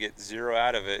you're going to get zero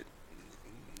out of it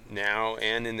now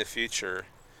and in the future,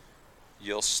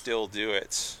 you'll still do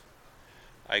it.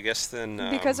 I guess then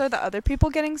Because are the other people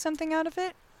getting something out of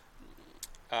it?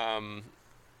 um,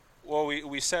 well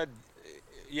we said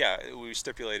yeah, we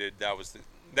stipulated that was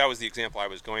the example I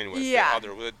was going with. Yeah. The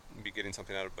other would be getting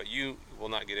something out of it, but you will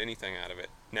not get anything out of it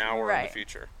now or in the Right.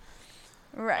 future.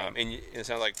 Right. And it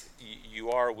sounds like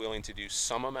you are willing to do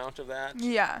some amount of that,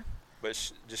 Yeah.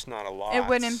 but just not a lot. It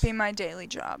wouldn't be my daily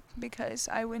job because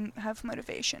I wouldn't have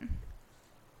motivation.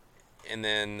 And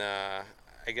then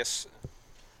I guess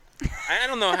I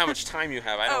don't know how much time you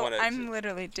have. I don't want to. I'm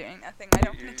literally doing nothing. I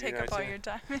don't want to take You're up not all doing- your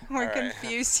time or All right.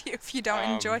 confuse you if you don't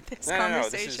enjoy this no,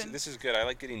 conversation. This is good. I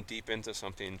like getting deep into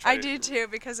something. I do too,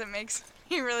 because it makes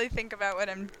me really think about what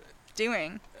I'm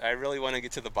doing. I really want to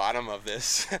get to the bottom of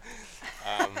this,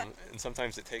 and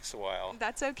sometimes it takes a while.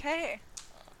 That's okay.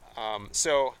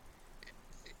 So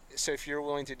if you're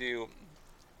willing to do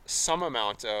some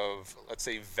amount of, let's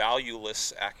say,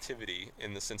 valueless activity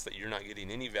in the sense that you're not getting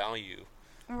any value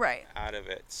Right. out of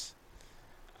it,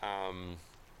 and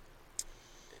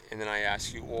then I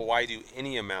ask you, well, why do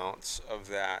any amount of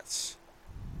that?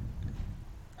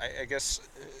 I guess.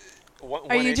 One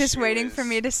Are you just issue waiting for is-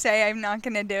 me to say I'm not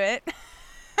going to do it?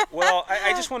 Well,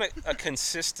 I just want a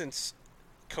consistent,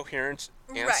 coherent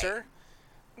answer.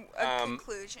 A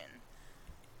conclusion.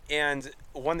 And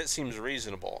one that seems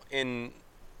reasonable. And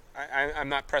I'm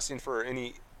not pressing for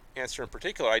any answer in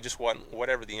particular. I just want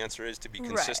whatever the answer is to be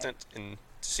consistent and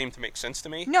to seem to make sense to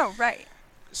me. No, right.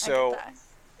 So, I get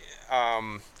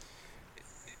that.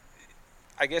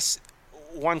 I guess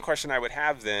one question I would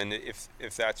have then,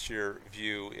 if that's your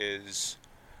view, is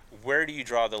where do you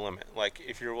draw the limit? Like,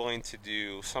 if you're willing to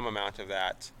do some amount of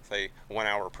that, say 1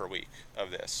 hour per week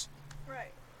of this,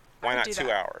 Right. why I not do 2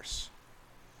 that. hours?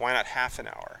 Why not half an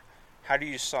hour? How do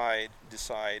you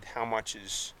decide how much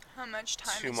is How much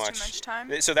time too is much? too much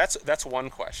time? So that's one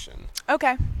question.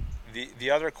 Okay.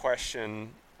 The other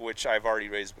question, which I've already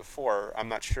raised before, I'm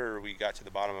not sure we got to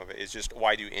the bottom of it, is just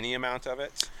why do any amount of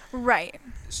it? Right.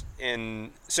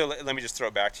 And so let me just throw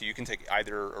it back to you. You can take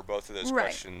either or both of those Right.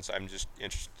 questions. I'm just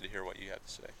interested to hear what you have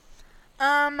to say.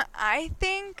 I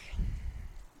think.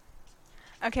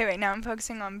 Okay, wait. Now I'm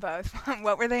focusing on both.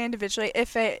 What were they individually?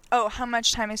 How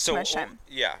much time is too much time?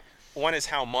 Yeah. One is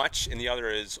how much, and the other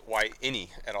is why any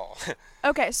at all.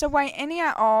 Okay, so why any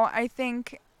at all? I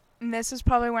think this is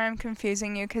probably where I'm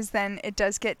confusing you, because then it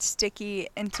does get sticky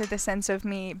into the sense of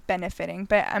me benefiting.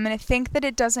 But I'm going to think that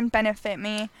it doesn't benefit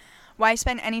me. Why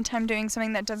spend any time doing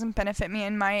something that doesn't benefit me?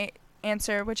 And my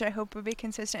answer, which I hope would be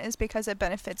consistent, is because it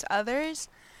benefits others.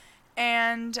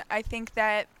 And I think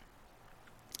that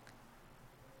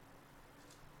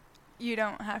you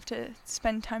don't have to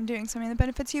spend time doing something that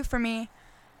benefits you. For me,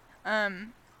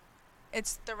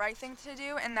 it's the right thing to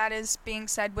do, and that is being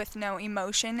said with no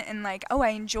emotion and like, oh, I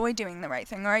enjoy doing the right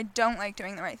thing, or I don't like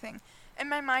doing the right thing. In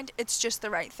my mind, it's just the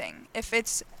right thing. If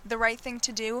it's the right thing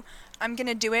to do, I'm going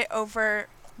to do it over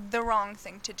the wrong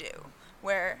thing to do,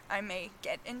 where I may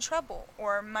get in trouble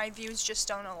or my views just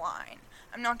don't align.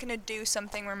 I'm not going to do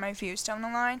something where my views don't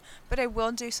align, but I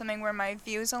will do something where my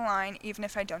views align even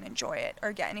if I don't enjoy it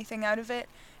or get anything out of it.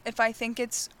 If I think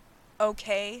it's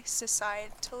okay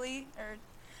societally, or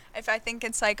if I think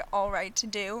it's like all right to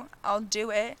do, I'll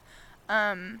do it.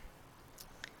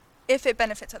 If it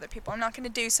benefits other people. I'm not going to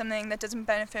do something that doesn't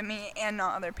benefit me and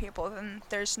not other people. Then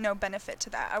there's no benefit to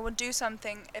that. I will do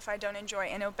something if I don't enjoy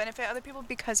it and it'll benefit other people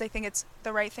because I think it's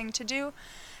the right thing to do.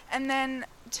 And then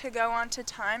to go on to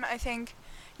time, I think,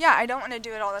 yeah, I don't want to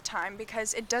do it all the time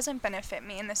because it doesn't benefit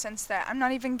me in the sense that I'm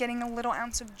not even getting a little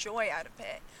ounce of joy out of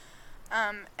it.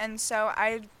 And so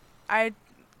I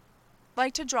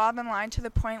like to draw the line to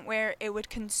the point where it would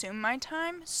consume my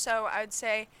time. So I'd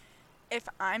say if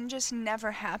I'm just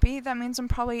never happy, that means I'm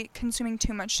probably consuming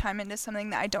too much time into something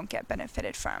that I don't get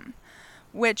benefited from,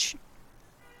 which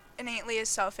innately is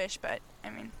selfish, but I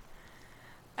mean,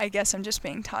 I guess I'm just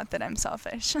being taught that I'm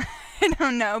selfish. I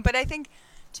don't know, but I think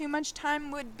too much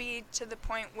time would be to the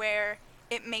point where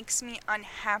it makes me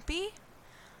unhappy.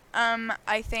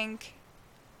 I think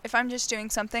if I'm just doing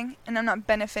something and I'm not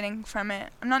benefiting from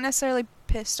it, I'm not necessarily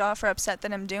pissed off or upset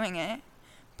that I'm doing it.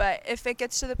 But if it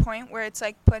gets to the point where it's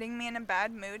like putting me in a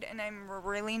bad mood and I'm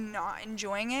really not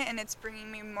enjoying it and it's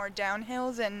bringing me more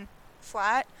downhill than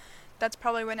flat, that's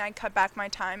probably when I'd cut back my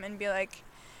time and be like,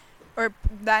 or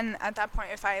then at that point,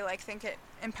 if I like think it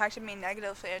impacted me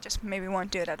negatively, I just maybe won't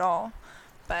do it at all.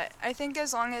 But I think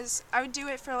as long as I would do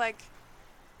it for like,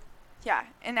 yeah,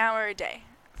 an hour a day,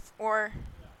 or,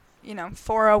 you know,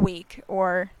 4 a week,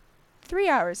 or 3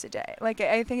 hours a day. Like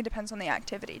I think it depends on the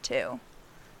activity too,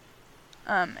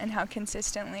 and how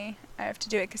consistently I have to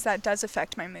do it, because that does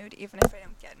affect my mood, even if I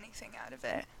don't get anything out of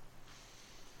it.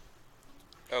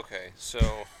 Okay,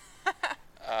 so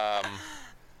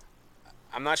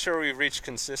I'm not sure we've reached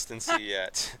consistency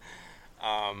yet,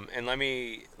 and let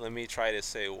me try to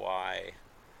say why.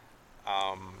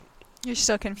 Um, You're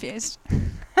still confused.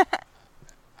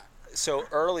 so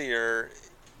earlier,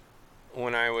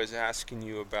 when I was asking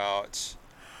you about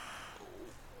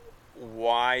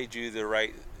why do the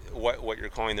right what you're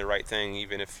calling the right thing,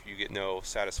 even if you get no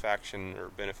satisfaction or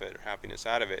benefit or happiness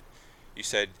out of it, you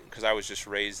said because I was just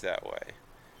raised that way.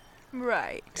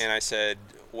 Right. And I said,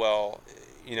 well,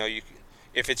 you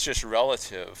if it's just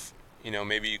relative,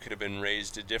 maybe you could have been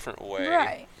raised a different way,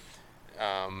 Right.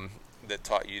 that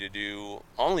taught you to do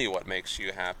only what makes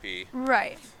you happy.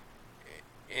 Right.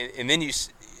 And then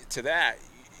to that,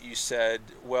 you said,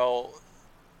 well,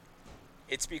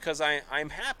 it's because I'm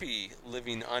happy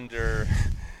living under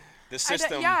the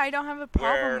system I don't have a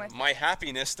problem where with my it.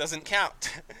 happiness doesn't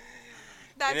count.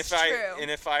 That's true. And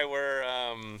if I were,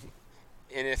 and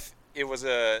if it was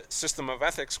a system of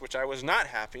ethics which I was not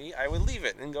happy, I would leave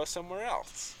it and go somewhere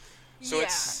else. So Yeah.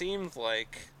 it seemed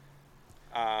like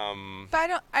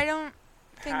But I don't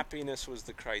think happiness was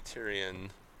the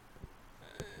criterion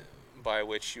by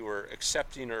which you were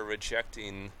accepting or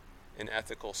rejecting an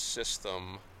ethical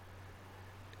system.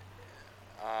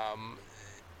 Um,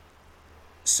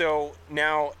 so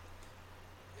now,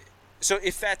 so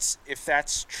if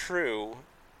that's true,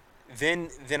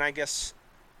 then I guess,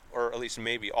 or at least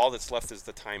maybe all that's left is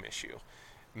the time issue.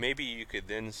 Maybe you could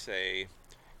then say,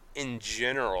 in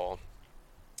general,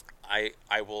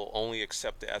 I will only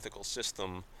accept the ethical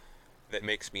system that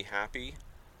makes me happy,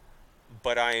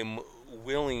 but I'm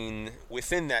willing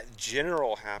within that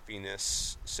general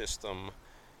happiness system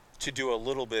to do a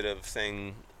little bit of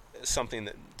something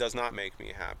that does not make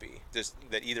me happy,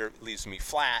 that either leaves me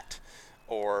flat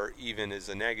or even is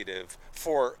a negative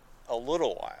for a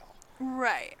little while.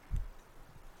 right.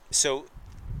 So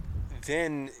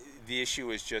then the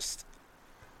issue is just,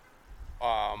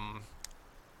 how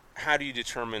do you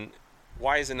determine,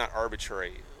 why is it not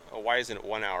arbitrary? Why isn't it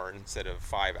 1 hour instead of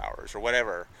 5 hours or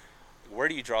whatever? Where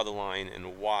do you draw the line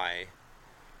and why?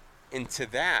 And to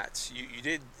that, you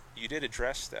did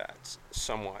address that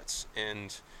somewhat,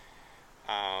 and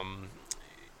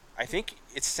I think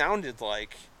it sounded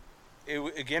like it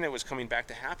was coming back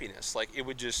to happiness. Like it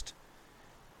would just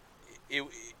it.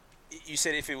 You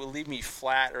said if it would leave me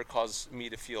flat or cause me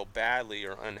to feel badly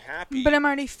or unhappy, But I'm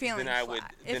already feeling then I flat. would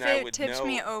If then I it would tips know.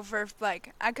 me over,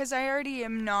 like, because I already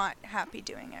am not happy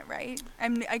doing it, right?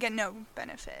 I get no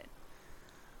benefit.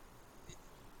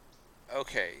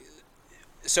 Okay,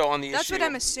 so on the That's issue, what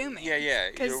I'm assuming. yeah,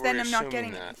 Because then I'm not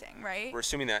getting anything, right? we're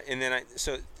assuming that, and then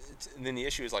then the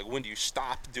issue is like, when do you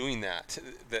stop doing that?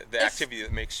 The If activity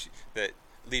that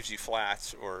leaves you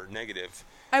flat or negative.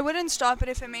 I wouldn't stop it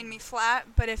if it made me flat,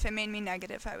 but if it made me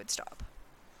negative, I would stop.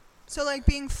 So, like,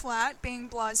 being flat, being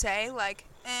blasé, like,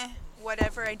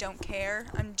 whatever, I don't care.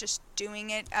 I'm just doing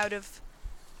it out of,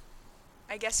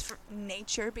 I guess, for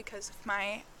nature, because of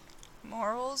my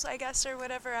morals, I guess, or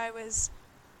whatever I was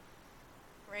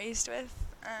raised with.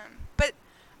 But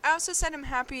I also said I'm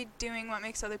happy doing what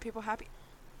makes other people happy.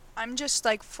 I'm just,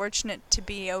 like, fortunate to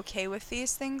be okay with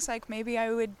these things. Like, maybe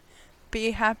I would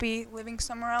be happy living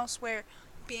somewhere else where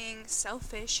being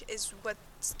selfish is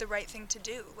what's the right thing to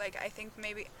do. Like, I think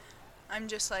maybe I'm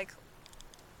just, like,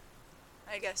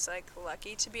 I guess, like,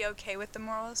 lucky to be okay with the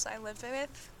morals I live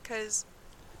with.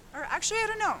 Or actually, I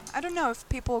don't know. I don't know if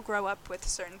people grow up with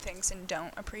certain things and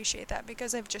don't appreciate that,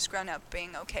 because I've just grown up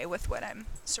being okay with what I'm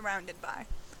surrounded by.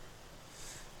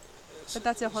 But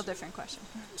that's a whole different question.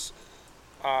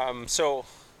 So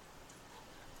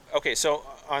Okay, so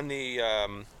on the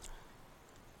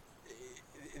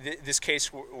this case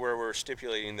where we're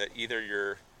stipulating that either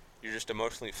you're just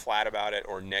emotionally flat about it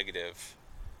or negative.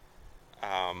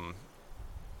 Um,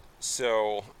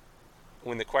 so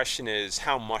when the question is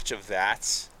how much of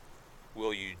that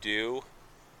will you do,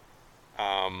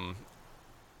 um,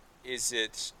 is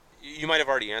it? You might have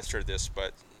already answered this,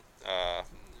 but uh,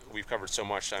 we've covered so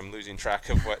much, I'm losing track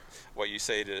of what you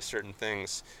say to certain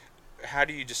things. How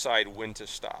do you decide when to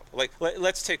stop? Like,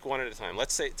 let's take one at a time.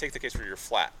 Let's say take the case where you're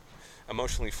flat,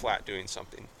 emotionally flat doing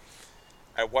something.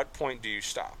 At what point do you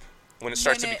stop? When it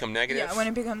starts When to it, become yeah, negative? when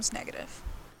it becomes negative.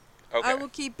 I Okay. will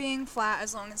keep being flat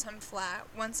as long as I'm flat.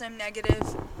 Once I'm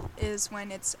negative is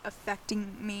when it's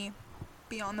affecting me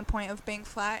beyond the point of being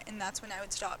flat, and that's when I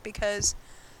would stop because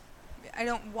I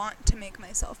don't want to make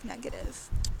myself negative.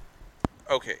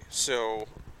 Okay. So,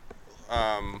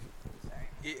 um,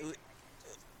 Sorry.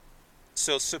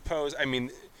 so suppose, I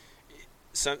mean,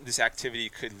 this activity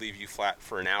could leave you flat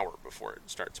for an hour before it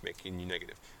starts making you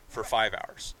negative. For 5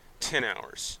 hours, 10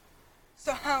 hours,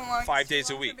 So how long is five too days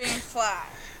a long for week. being flat?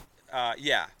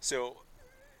 Yeah. So,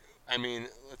 I mean,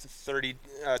 it's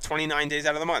 29 days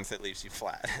out of the month it leaves you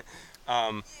flat.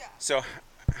 um, Yeah. so,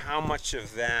 how much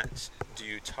of that do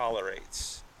you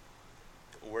tolerate?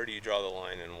 Where do you draw the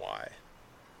line and why?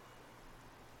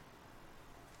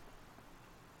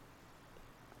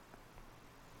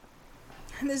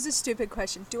 This is a stupid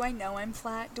question. Do I know I'm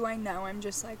flat? Do I know I'm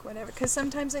just like whatever? Because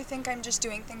sometimes I think I'm just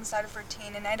doing things out of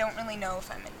routine and I don't really know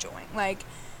if I'm enjoying. Like,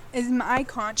 am I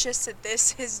conscious that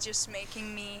this is just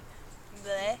making me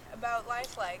bleh about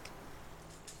life? Like,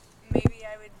 maybe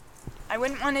I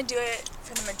wouldn't want to do it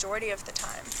for the majority of the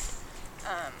time.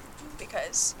 Um,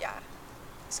 because, yeah,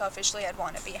 selfishly I'd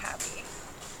want to be happy.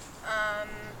 Um,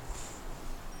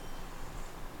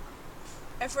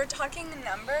 If we're talking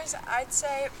numbers, I'd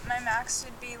say my max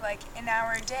would be like an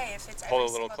hour a day if it's Hold every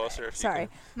a little single day. closer if you Sorry. can.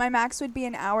 My max would be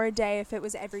an hour a day if it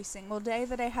was every single day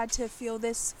that I had to feel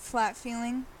this flat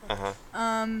feeling. Uh huh.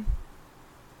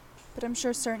 But I'm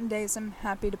sure certain days I'm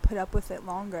happy to put up with it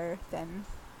longer than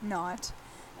not.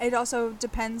 It also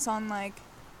depends on like,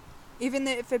 even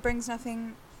if it brings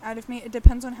nothing out of me, it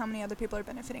depends on how many other people are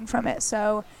benefiting from it.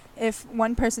 So if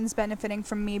one person's benefiting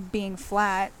from me being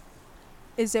flat,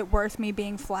 is it worth me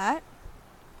being flat?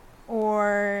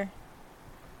 Or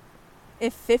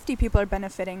if 50 people are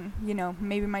benefiting,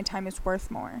 maybe my time is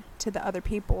worth more to the other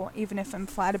people, even if I'm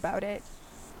flat about it.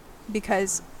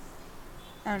 Because,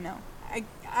 I don't know.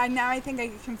 Now I think I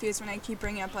get confused when I keep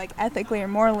bringing up, like, ethically or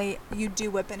morally, you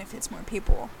do what benefits more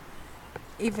people,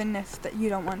 even if you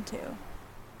don't want to.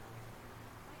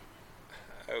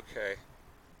 Okay.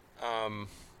 Um,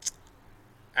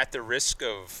 at the risk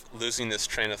of losing this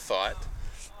train of thought,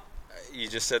 you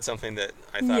just said something that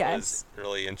I thought was Yes.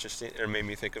 really interesting, or made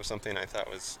me think of something I thought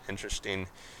was interesting.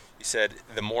 You said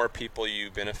the more people you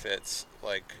benefit,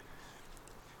 like,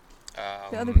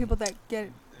 The other um, people that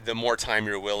get. the more time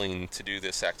you're willing to do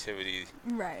this activity.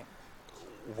 Right.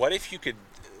 What if you could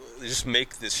just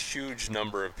make this huge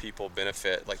number of people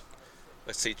benefit, like,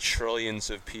 let's say trillions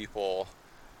of people?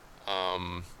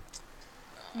 Um,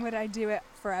 Would I do it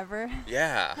forever?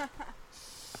 yeah.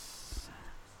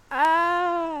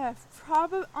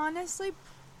 Probably, honestly,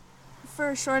 for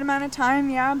a short amount of time,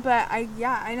 yeah, but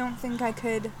I don't think I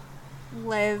could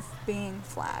live being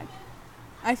flat.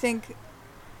 I think,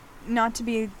 not to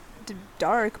be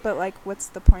dark, but like, what's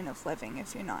the point of living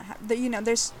if you're not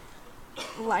there's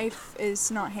life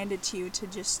is not handed to you to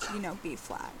just be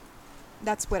flat.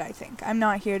 That's what I think. I'm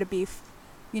not here to be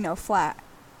flat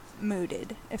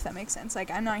mooded, if that makes sense.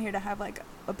 Like, I'm not here to have like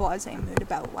a blasé mood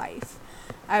about life.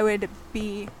 I would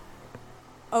be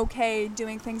okay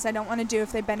doing things I don't want to do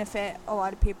if they benefit a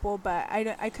lot of people, but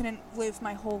I couldn't live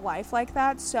my whole life like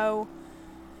that. So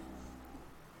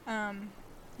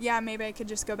yeah, maybe I could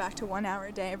just go back to 1 hour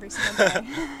a day every single day.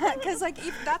 Because, like,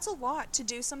 that's a lot to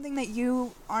do something that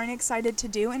you aren't excited to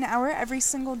do, an hour every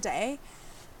single day.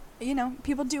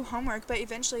 People do homework, but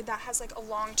eventually that has, like, a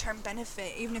long-term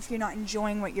benefit, even if you're not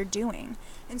enjoying what you're doing.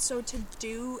 And so to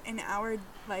do an hour,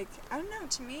 like, I don't know,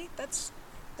 to me, that's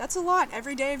a lot.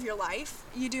 Every day of your life,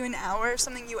 you do an hour of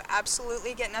something you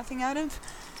absolutely get nothing out of.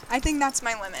 I think that's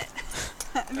my limit.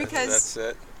 Because That's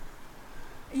it.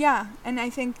 yeah, and I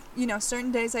think,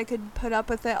 certain days I could put up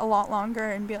with it a lot longer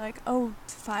and be like, oh,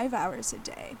 5 hours a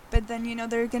day. But then,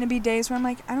 there are going to be days where I'm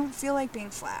like, I don't feel like being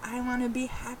flat. I want to be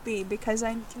happy because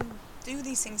I can do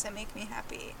these things that make me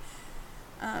happy.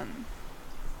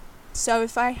 So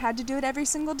if I had to do it every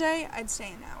single day, I'd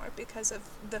say an hour because of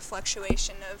the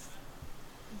fluctuation of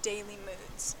daily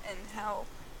moods and how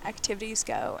activities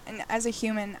go. And as a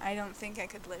human, I don't think I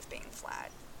could live being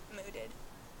flat. mooted.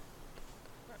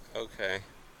 Okay.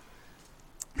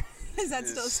 Is that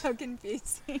still Is so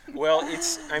confusing? well,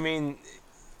 I mean,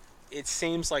 it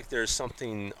seems like there's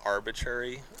something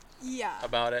arbitrary Yeah.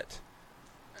 about it.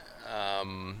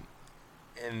 Um,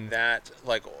 and that,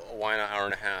 like, why an hour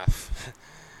and a half?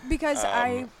 Because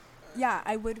um,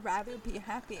 I would rather be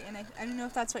happy. And I don't know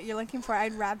if that's what you're looking for.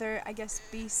 I'd rather, I guess,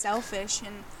 be selfish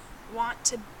and want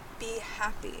to be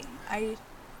happy. I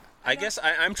I don't, guess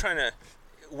I'm trying to.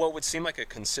 What would seem like a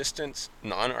consistent,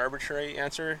 non-arbitrary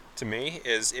answer to me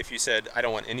is if you said, "I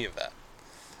don't want any of that."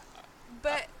 Uh,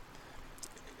 but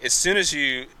as soon as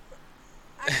you,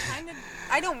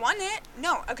 I don't want it.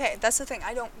 No, okay, that's the thing.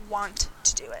 I don't want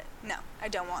to do it. No, I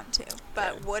don't want to. okay,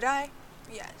 But would I?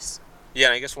 Yes. yeah,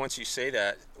 and I guess once you say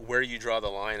that, where you draw the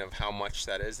line of how much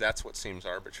that is, that's what seems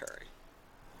arbitrary.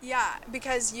 Yeah,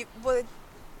 because you would.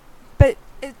 But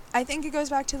I think it goes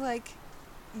back to like,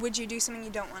 would you do something you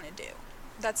don't want to do?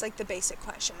 That's like the basic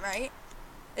question, right?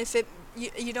 If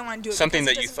you don't want to do it Something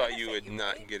because it that you doesn't thought you benefit would you,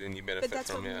 not right? get any But benefit that's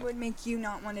what from, yeah. would make you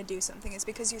not want to do something is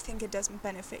because you think it doesn't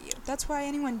benefit you. That's why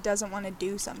anyone doesn't want to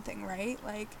do something, right?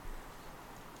 Like,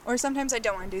 or sometimes I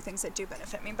don't want to do things that do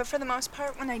benefit me. But for the most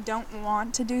part, when I don't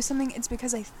want to do something, it's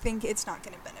because I think it's not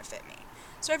going to benefit me.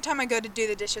 So every time I go to do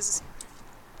the dishes,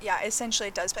 yeah, essentially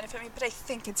it does benefit me, but I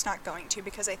think it's not going to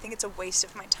because I think it's a waste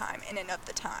of my time in and of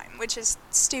the time, which is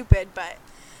stupid, but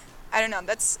I don't know.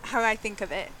 That's how I think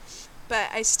of it. But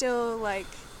I still, like,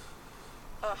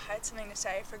 oh, I had something to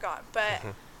say, I forgot. But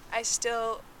I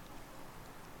still,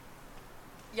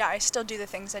 yeah, I still do the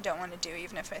things I don't want to do,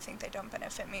 even if I think they don't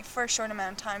benefit me for a short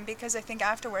amount of time, because I think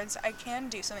afterwards I can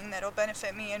do something that'll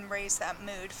benefit me and raise that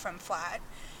mood from flat.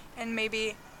 And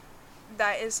maybe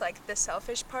that is, like, the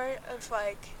selfish part of,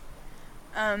 like,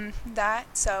 that.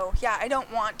 So, yeah, I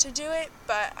don't want to do it,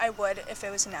 but I would if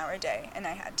it was an hour a day and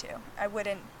I had to. I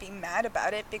wouldn't be mad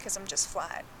about it because I'm just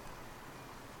flat.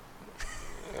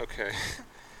 Okay.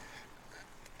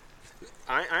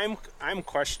 I'm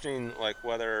questioning, like,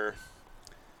 whether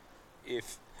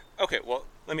if okay, well,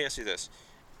 let me ask you this.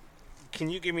 Can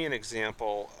you give me an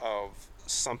example of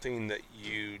something that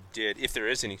you did, if there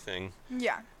is anything,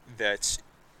 Yeah. that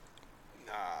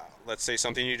let's say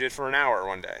something you did for an hour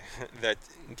one day that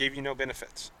gave you no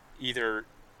benefits, either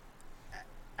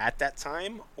at that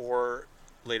time or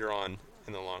later on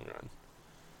in the long run?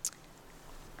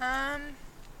 Um,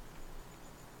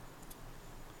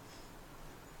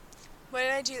 what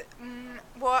did I do?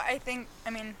 Well, I think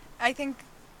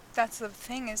that's the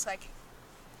thing is, like,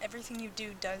 everything you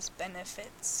do does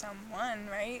benefit someone,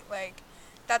 right? Like,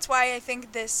 that's why I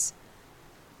think this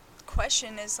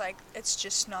question is, like, it's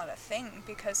just not a thing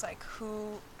because, like,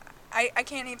 I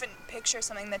can't even picture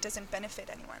something that doesn't benefit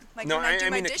anyone. Like, No, when I do I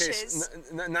my mean a case, dishes,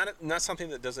 not something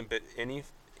that doesn't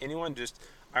anyone. Just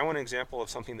I want an example of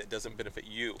something that doesn't benefit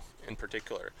you in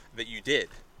particular that you did,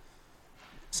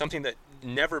 something that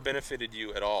never benefited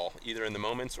you at all, either in the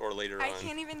moments or later I on.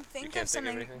 can't even You think of can't think of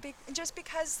something anything. just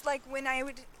because, like, when I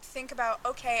would think about,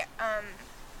 okay,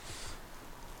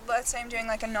 let's say I'm doing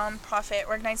like a non-profit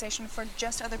organization for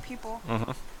just other people,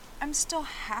 Mm-hmm. I'm still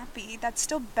happy. That's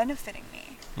still benefiting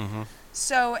me. Mm-hmm.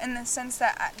 So in the sense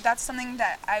that that's something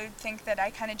that I would think that I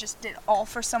kind of just did all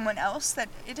for someone else, that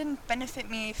it didn't benefit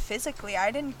me physically. I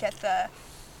didn't get the,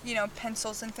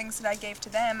 pencils and things that I gave to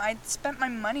them. I spent my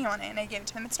money on it and I gave it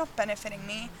to them. It's not benefiting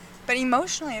me, but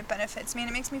emotionally it benefits me and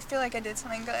it makes me feel like I did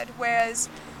something good. Whereas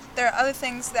there are other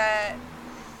things that,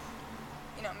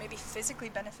 maybe physically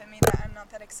benefit me that I'm not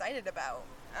that excited about,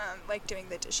 like doing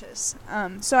the dishes.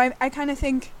 So I kind of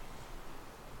think,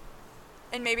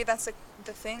 and maybe that's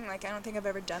the thing, like, I don't think I've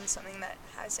ever done something that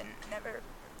hasn't never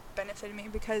benefited me,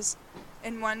 because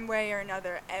in one way or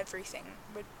another, everything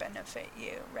would benefit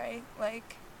you, right?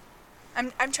 Like,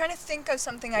 I'm trying to think of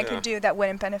something I Yeah. could do that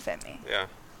wouldn't benefit me. Yeah.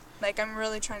 Like, I'm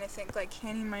really trying to think, like,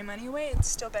 handing my money away, it'd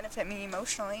still benefit me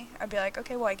emotionally. I'd be like,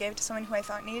 okay, well, I gave it to someone who I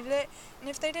thought needed it, and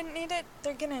if they didn't need it,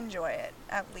 they're gonna enjoy it,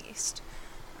 at least.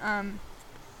 Um,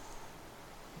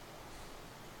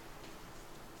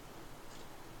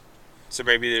 So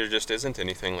maybe there just isn't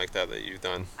anything like that you've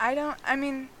done. I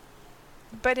mean,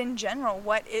 but in general,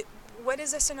 what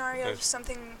is a scenario of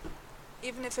something,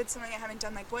 even if it's something I haven't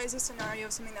done, like, what is a scenario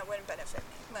of something that wouldn't benefit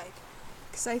me? Like,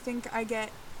 because I think I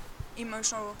get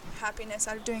emotional happiness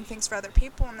out of doing things for other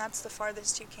people, and that's the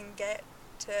farthest you can get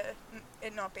to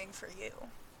it not being for you.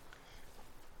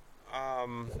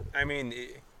 I mean,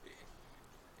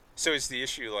 so is the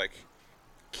issue, like,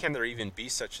 can there even be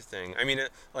such a thing? I mean,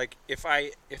 like, I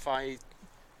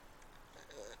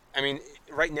mean,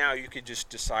 right now you could just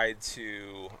decide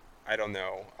to, I don't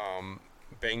know,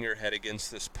 bang your head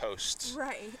against this post,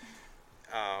 Right.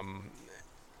 um,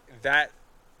 that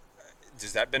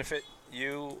does that benefit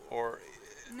you or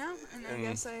No, and I and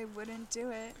guess I wouldn't do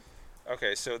it.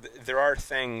 okay, so there are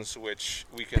things which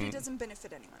we But it can doesn't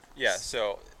benefit anyone yeah, else.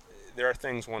 so there are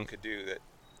things one could do that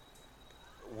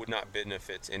would not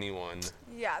benefit anyone.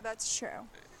 Yeah, that's true.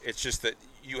 It's just that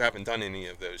you haven't done any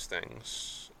of those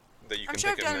things that you I'm can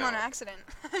sure think I've of done them on now. accident.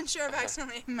 I'm sure I've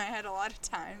accidentally hit my head a lot of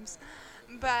times.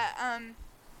 But,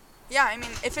 yeah, I mean,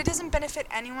 if it doesn't benefit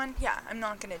anyone, yeah, I'm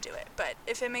not going to do it. But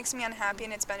if it makes me unhappy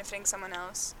and it's benefiting someone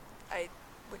else, I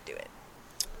would do it.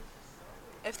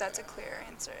 If that's a clear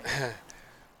answer.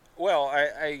 Well,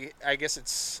 I guess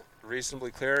it's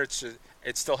reasonably clear. It's just,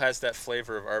 it still has that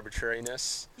flavor of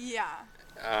arbitrariness. Yeah.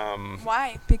 Um,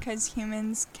 Why? Because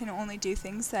humans can only do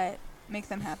things that make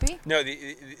them happy? no,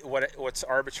 what's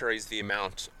arbitrary is the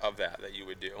amount of that you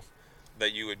would do,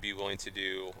 that you would be willing to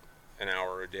do an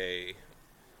hour a day.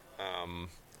 Um,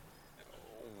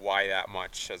 why that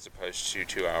much as opposed to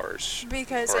 2 hours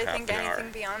Because or I half think an hour?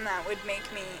 anything beyond that would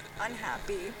make me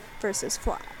unhappy versus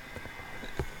flat.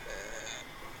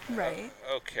 Right.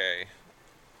 Okay.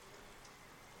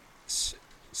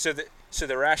 So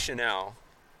the rationale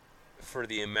for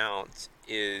the amount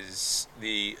is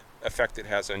the effect it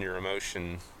has on your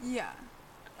emotion. Yeah.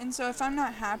 And so if I'm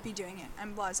not happy doing it,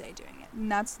 I'm blasé doing it.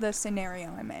 And that's the scenario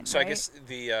I'm in, So I right? guess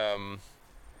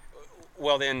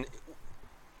well then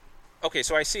okay,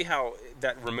 so I see how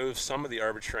that removes some of the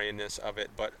arbitrariness of it,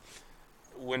 but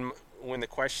when when the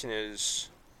question is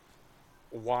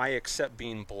why accept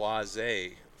being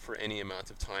blasé for any amount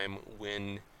of time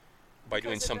when by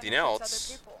doing Because it something benefits other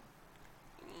else. people.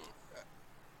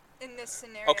 In this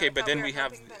scenario, Okay, I but thought we then were we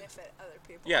have helping benefit other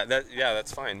people. yeah,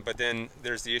 that's fine. But then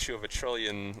there's the issue of a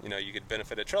trillion. You know, you could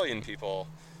benefit a trillion people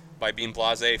by being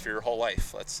blasé for your whole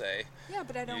life. Let's say. Yeah,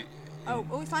 but I You, don't. Oh,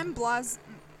 well, if I'm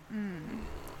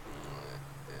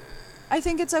I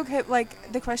think it's okay.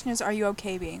 Like, the question is, are you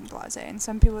okay being blasé? And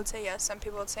some people would say yes, some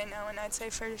people would say no, and I'd say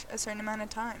for a certain amount of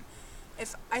time.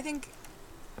 If I think,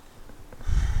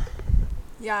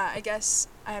 yeah, I guess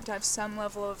I have to have some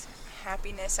level of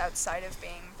happiness outside of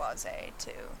being blasé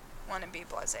to want to be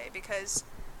blasé because,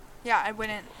 yeah, I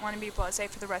wouldn't want to be blasé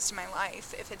for the rest of my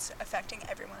life if it's affecting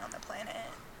everyone on the planet.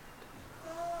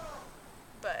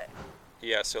 But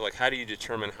yeah. So like, how do you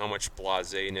determine how much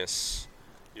blaséness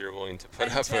you're willing to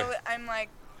put up until with? I'm like,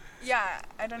 yeah,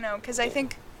 I don't know, because I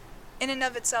think in and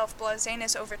of itself,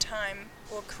 blaséness over time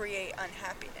will create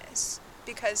unhappiness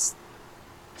because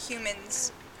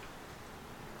humans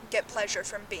get pleasure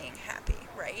from being happy,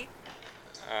 right?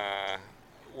 Uh,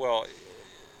 well,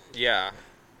 yeah.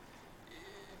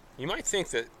 You might think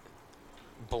that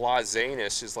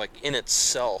blaséness is like in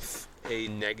itself a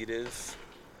negative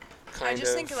I kind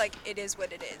just think of. like it is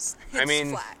what it is. I It's mean,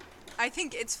 flat. I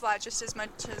think it's flat just as much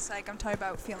as like I'm talking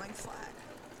about feeling flat.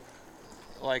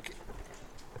 like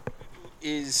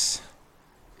is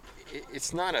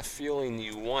it's not a feeling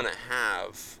you want to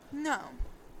have. No,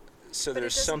 So but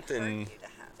there's it doesn't hurt something. you to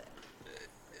have it.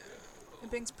 It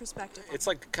brings perspective on It's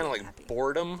like kind of being like happy.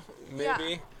 boredom, Yeah,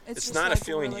 maybe. it's It's just not a like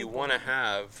feeling really you want to boring.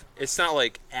 have. It's not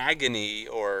like agony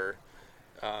or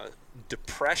uh,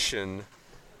 depression.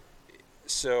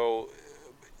 So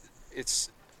it's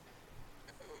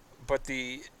but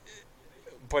the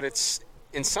but it's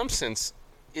in some sense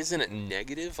isn't it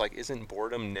negative? Like isn't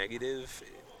boredom negative?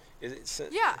 Is it,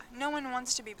 Yeah, no one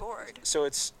wants to be bored. so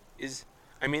it's is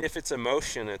I mean if it's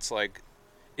emotion, it's like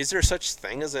is there such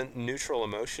thing as a neutral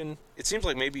emotion? It seems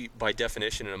like maybe by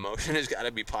definition an emotion has got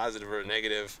to be positive or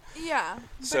negative. Yeah,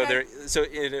 but So I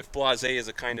if blasé is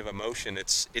a kind of emotion,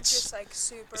 just like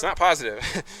super. it's not positive.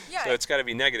 Yeah, So it's got to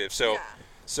be negative. yeah.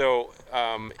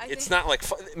 I It's think. not like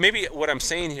maybe what I'm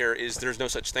saying here is there's no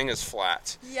such thing as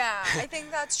flat, Yeah, I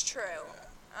think that's true.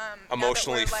 Now that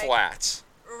emotionally we're like flat.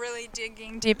 really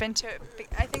digging deep into it,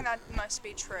 I think that must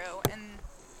be true. And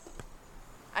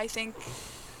I think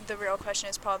the real question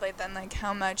is probably then like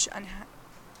how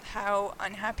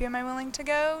unhappy am I willing to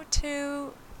go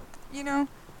to, you know,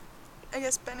 I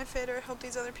guess benefit or help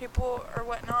these other people or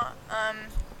whatnot.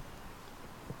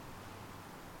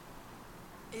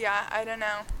 Yeah, I don't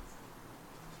know.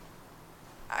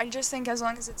 I just think as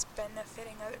long as it's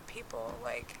benefiting other people,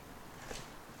 like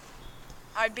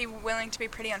I'd be willing to be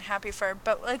pretty unhappy for,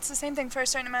 but it's the same thing for a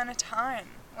certain amount of time,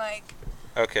 like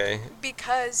Okay.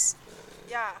 because,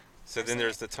 yeah. So then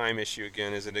there's the time issue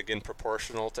again. Is it again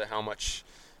proportional to how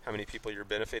many people you're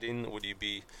benefiting? Would you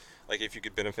be, like, if you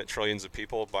could benefit trillions of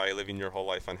people by living your whole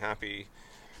life unhappy,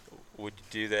 would you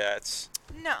do that?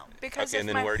 No, because Okay, and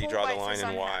if then my where do you whole draw the life line is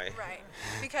and why? right,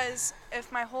 because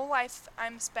if my whole life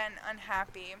I'm spent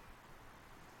unhappy,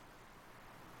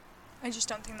 I just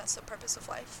don't think that's the purpose of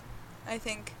life. I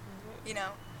think, you know,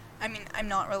 I mean, I'm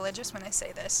not religious when I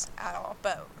say this at all,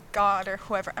 but God or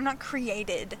whoever, I'm not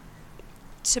created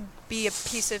to be a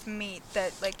piece of meat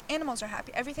that, like, animals are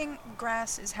happy. Everything,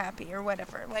 grass is happy or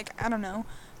whatever. Like, I don't know.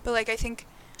 But, like, I think,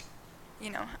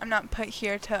 I'm not put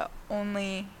here to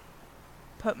only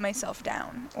put myself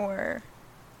down or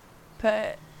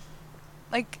put,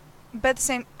 like, but at the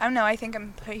same, I don't know, I think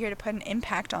I'm put here to put an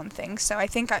impact on things. So I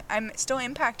think I'm still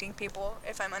impacting people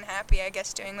if I'm unhappy, I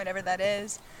guess, doing whatever that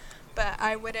is. But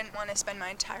I wouldn't want to spend my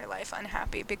entire life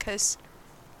unhappy because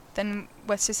then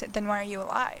then why are you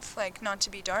alive? Like, not to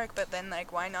be dark, but then,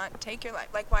 like, why not take your life?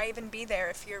 Like, why even be there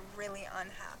if you're really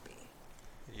unhappy?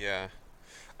 Yeah.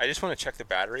 I just want to check the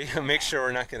battery. Make sure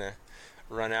we're not going to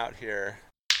run out here.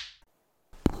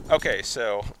 Okay,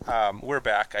 so we're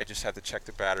back. I just had to check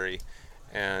the battery,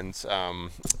 and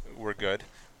we're good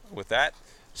with that.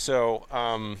 So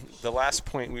the last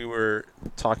point we were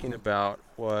talking about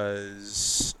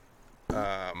was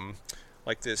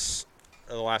like this.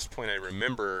 The last point I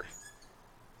remember.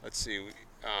 Let's see.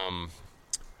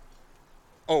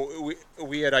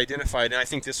 We had identified, and I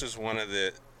think this was one of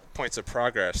the points of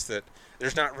progress, that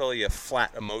there's not really a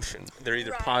flat emotion. They're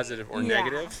either positive or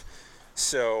negative.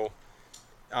 So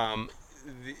the,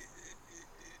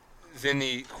 then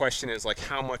the question is, like,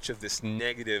 how much of this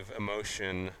negative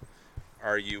emotion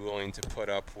are you willing to put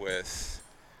up with?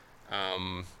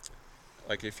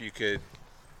 Like, if you could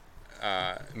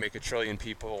make 1 trillion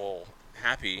people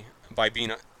happy by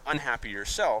being unhappy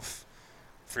yourself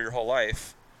for your whole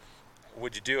life,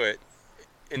 would you do it?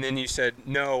 And then you said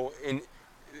no. And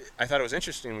I thought it was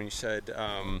interesting when you said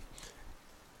the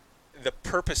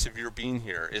purpose of your being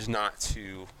here is not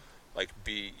to, like,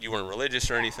 be, you weren't religious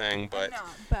or anything, but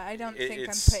but I don't think I'm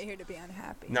put here to be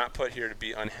unhappy. Not put here to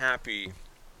be unhappy.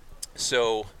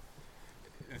 So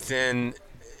then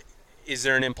is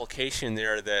there an implication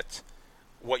there that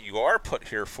what you are put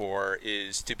here for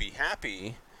is to be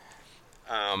happy?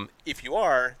 If you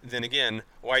are, then again,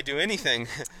 why do anything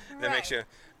that makes you?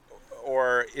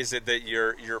 Or is it that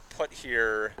you're put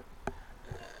here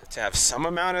to have some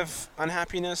amount of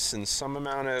unhappiness and some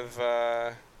amount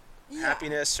of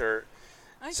happiness? Or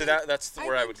that's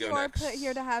where I would go next. You are put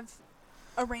here to have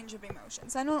a range of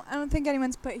emotions. I don't think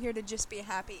anyone's put here to just be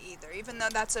happy either. Even though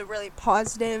that's a really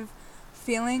positive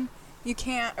feeling, you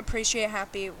can't appreciate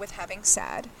happy with having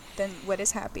sad. Then what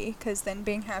is happy? Because then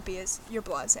being happy is you're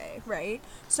blasé, right?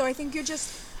 So I think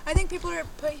people are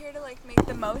put here to, like, make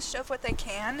the most of what they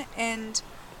can and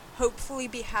hopefully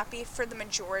be happy for the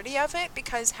majority of it,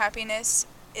 because happiness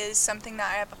is something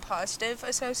that I have a positive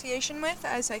association with,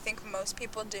 as I think most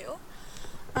people do.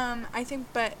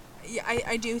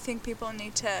 I do think people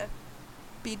need to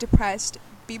be depressed,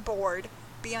 be bored,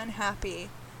 be unhappy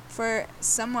for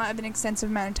somewhat of an extensive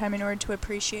amount of time in order to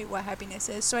appreciate what happiness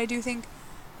is. So I do think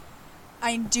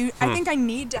I think I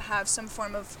need to have some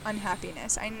form of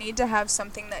unhappiness. I need to have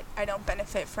something that I don't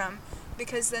benefit from,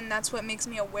 because then that's what makes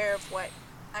me aware of what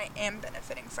I am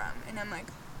benefiting from. And I'm like,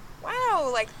 wow,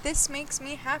 like, this makes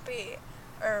me happy,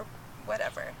 or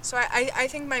whatever. So I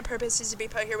think my purpose is to be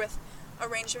put here with a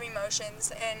range of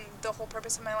emotions, and the whole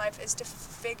purpose of my life is to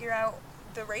figure out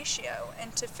the ratio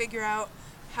and to figure out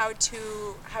how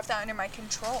to have that under my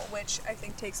control, which I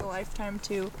think takes a lifetime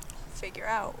to figure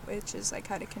out, which is, like,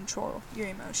 how to control your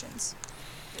emotions,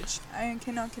 which I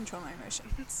cannot control my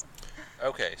emotions.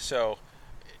 Okay, so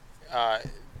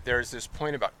there's this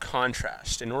point about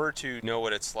contrast. In order to know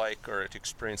what it's like or to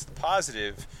experience the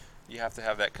positive, you have to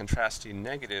have that contrasting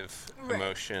negative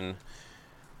emotion.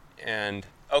 And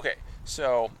okay,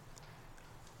 so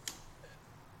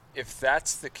if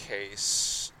that's the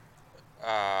case,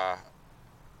 I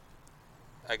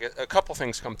guess a couple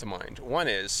things come to mind. One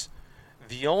is,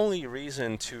 the only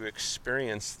reason to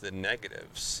experience the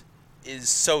negatives is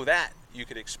so that you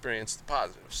could experience the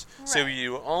positives. Right. So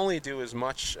you only do as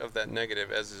much of that negative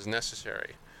as is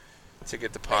necessary to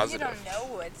get the positive. But you don't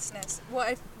know what's necessary.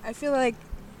 Well, I feel like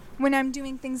when I'm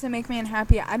doing things that make me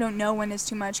unhappy, I don't know when it's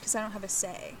too much because I don't have a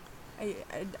say.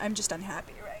 I'm just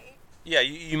unhappy, right? Yeah,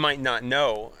 you might not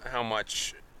know how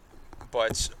much,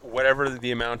 but whatever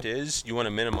the amount is, you want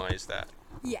to minimize that.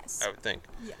 Yes. I would think.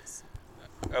 Yes.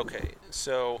 Okay,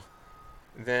 so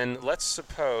then let's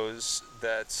suppose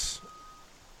that,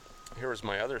 here was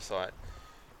my other thought,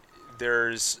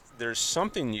 there's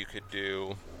something you could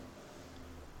do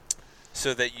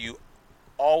so that you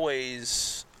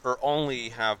always or only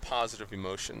have positive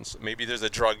emotions. Maybe there's a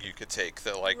drug you could take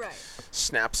that, like,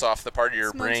 snaps off the part of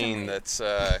your brain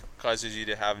that causes you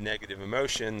to have negative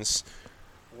emotions.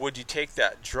 Would you take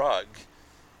that drug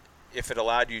if it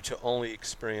allowed you to only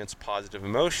experience positive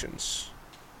emotions?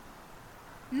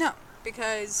 No,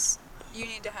 because you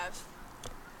need to have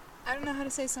I don't know how to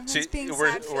say. Sometimes See, being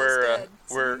we're sad feels we're good.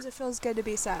 we're Sometimes it feels good to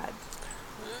be sad.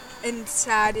 And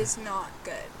sad is not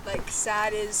good. Like,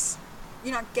 sad is...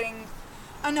 You're not getting...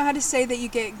 I don't know how to say that you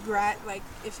get like,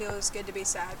 it feels good to be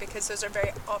sad, because those are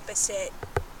very opposite.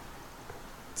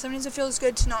 Sometimes it feels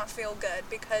good to not feel good,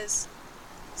 because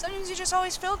sometimes you just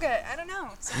always feel good. I don't know.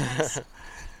 Sometimes...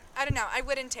 I don't know. I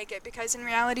wouldn't take it, because in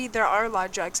reality, there are a lot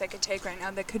of drugs I could take right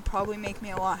now that could probably make me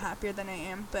a lot happier than I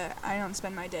am, but I don't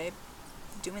spend my day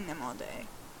doing them all day.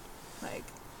 Like...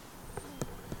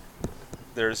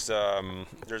 there's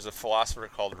a philosopher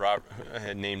called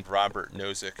named Robert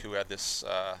Nozick who had this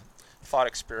thought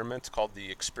experiment called the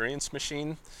experience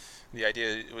machine. The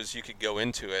idea was you could go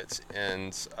into it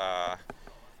and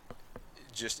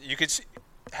just you could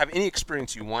have any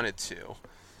experience you wanted to.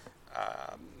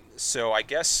 So I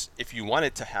guess if you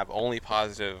wanted to have only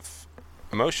positive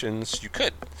emotions, you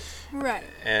could. Right.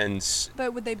 And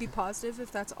But would they be positive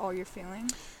if that's all you're feeling?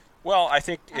 well, I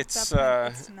think At it's that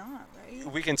point, it's not,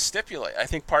 right? we can stipulate. I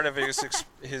think part of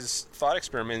his thought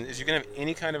experiment is you can have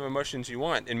any kind of emotions you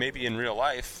want, and maybe in real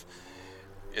life,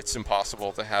 it's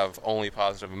impossible to have only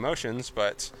positive emotions,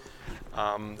 but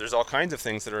there's all kinds of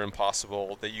things that are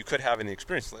impossible that you could have in the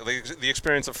experience. Like the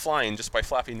experience of flying just by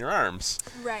flapping your arms.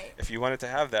 Right. If you wanted to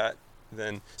have that,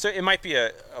 then... So it might be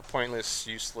a pointless,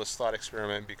 useless thought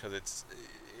experiment, because it's...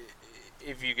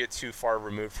 If you get too far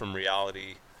removed from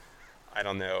reality, I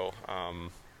don't know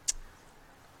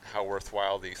how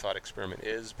worthwhile the thought experiment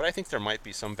is, but I think there might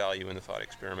be some value in the thought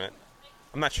experiment.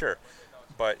 I'm not sure.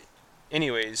 But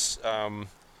anyways,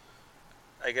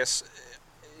 I guess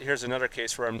here's another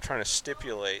case where I'm trying to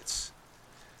stipulate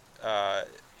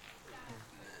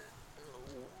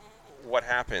what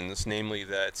happens, namely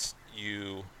that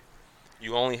you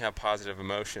only have positive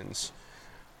emotions.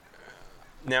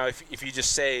 Now, if you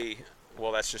just say,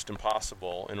 well, that's just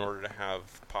impossible. In order to have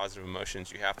positive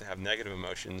emotions, you have to have negative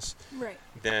emotions. Right.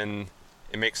 Then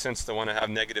it makes sense to want to have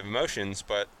negative emotions,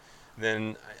 but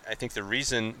then I think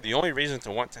the only reason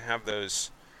to want to have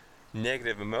those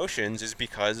negative emotions is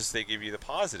because they give you the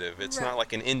positive. It's Right. not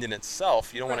like an end in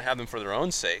itself. You don't want Right. to have them for their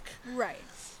own sake. Right.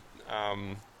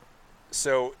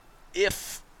 So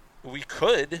if we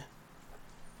could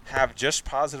have just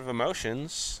positive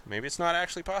emotions, maybe it's not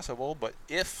actually possible, but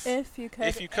if you could,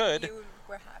 if you could, you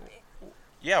were happy.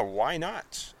 yeah, why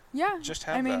not? Yeah. Just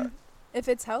have I mean, that. if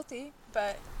it's healthy,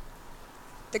 but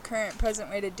the current present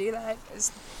way to do that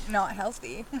is not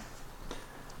healthy.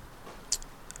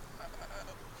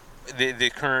 The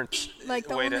current Like,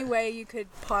 the way only to... way you could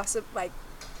possibly, like...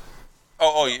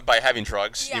 by having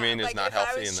drugs, Yeah, you mean, is like, not if I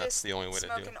healthy, was and that's just the only way to do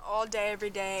it. smoking all day, every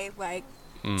day, like,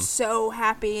 Mm. so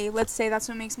happy. Let's say that's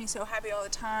what makes me so happy all the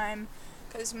time,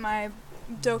 because my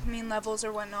dopamine levels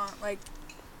or whatnot. Like,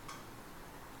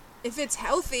 if it's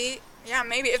healthy, yeah,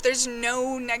 maybe. If there's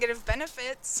no negative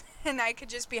benefits and I could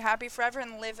just be happy forever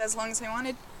and live as long as I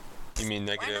wanted. You mean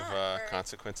negative not? Or-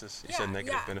 consequences? You Yeah, said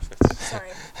negative yeah. benefits. Sorry,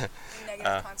 negative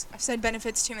consequences. I've said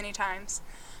benefits too many times.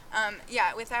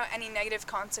 Yeah, without any negative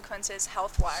consequences Just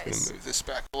health-wise, gonna move this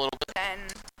back a little bit. then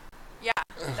yeah,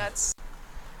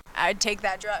 I'd take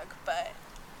that drug. But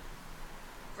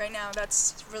right now,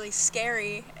 that's really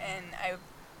scary, and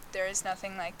there is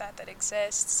nothing like that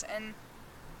exists. And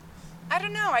I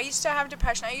don't know. I used to have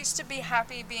depression. I used to be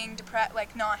happy being depressed,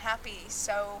 like not happy.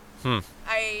 So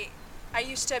I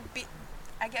used to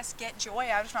get joy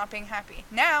out of not being happy.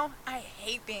 Now I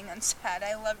hate being unsad.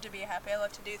 I love to be happy. I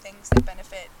love to do things that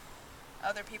benefit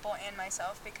other people and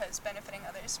myself, because benefiting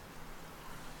others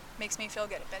makes me feel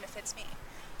good. It benefits me.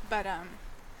 But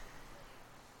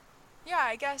yeah,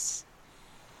 I guess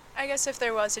if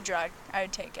there was a drug, I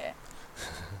would take it.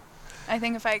 I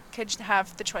think if I could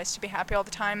have the choice to be happy all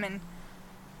the time, and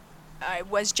I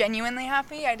was genuinely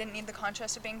happy, I didn't need the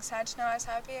contrast of being sad to know I was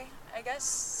happy. I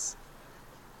guess,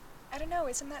 I don't know,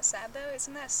 isn't that sad though?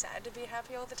 Isn't that sad to be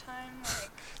happy all the time?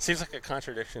 Like, Seems like a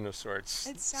contradiction of sorts.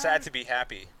 It Sad to be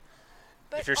happy.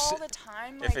 but If you're all the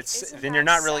time, If like, it's isn't then that you're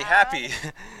not really sad? happy.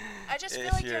 I just feel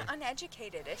If like you're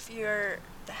uneducated if you're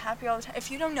happy all the time.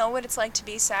 If you don't know what it's like to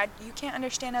be sad, you can't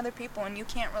understand other people, and you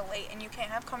can't relate, and you can't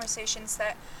have conversations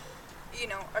that, you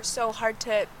know, are so hard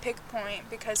to pinpoint,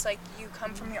 because, like, you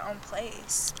come from your own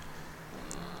place.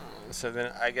 So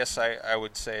then I guess I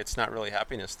would say it's not really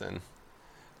happiness then.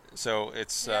 So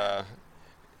it's Yeah.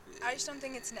 I just don't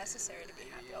think it's necessary to be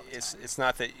happy all the time. it's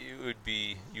not that you would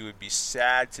be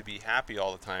sad to be happy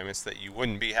all the time. It's that you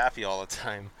wouldn't be happy all the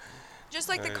time. Just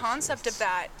like the It's- concept of it's-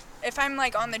 that. If I'm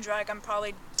like on the drug, I'm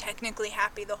probably technically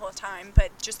happy the whole time,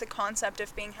 but just the concept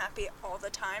of being happy all the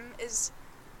time it's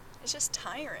just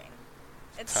tiring.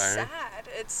 It's Tiring? sad.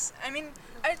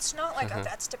 It's not like, oh,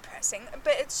 that's depressing,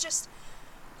 but it's just,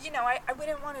 I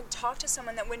wouldn't want to talk to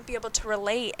someone that wouldn't be able to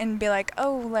relate and be like,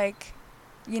 oh, like,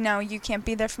 you can't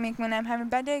be there for me when I'm having a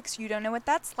bad day 'cause you don't know what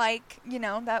that's like.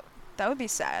 That would be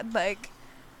sad. Like,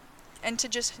 and to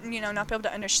just, not be able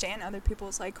to understand other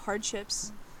people's, like,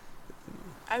 hardships.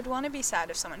 I would want to be sad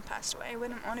if someone passed away. I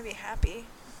wouldn't want to be happy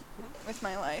with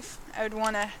my life. I would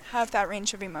want to have that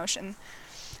range of emotion.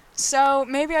 So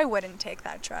maybe I wouldn't take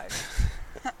that drug.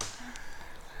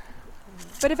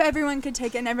 But if everyone could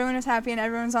take it and everyone was happy and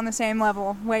everyone's on the same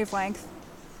wavelength,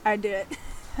 I'd do it.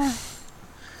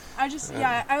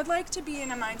 I would like to be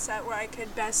in a mindset where I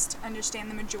could best understand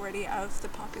the majority of the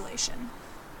population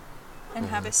and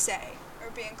have a say or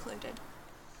be included.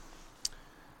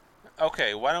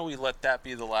 Okay, why don't we let that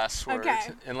be the last word?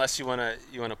 Okay. Unless you wanna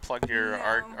plug your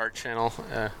art channel.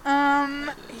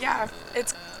 Yeah,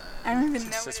 it's I don't even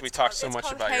know. Since what we it's talked called. so it's much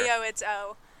called about Heyo, it's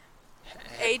O.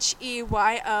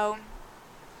 HEYO_it's_O.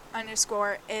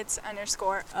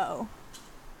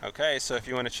 Okay, so if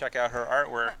you want to check out her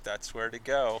artwork, that's where to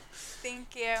go.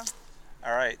 Thank you.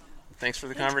 All right, thanks for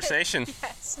the conversation.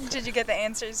 Yes. Did you get the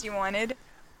answers you wanted?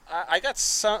 I got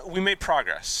some. We made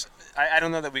progress. I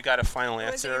don't know that we got a final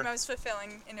answer. Was it your most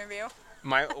fulfilling interview?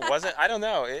 Was it? I don't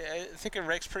know. I think it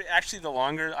ranks pretty. Actually, the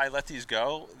longer I let these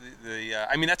go,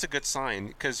 I mean that's a good sign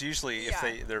because usually if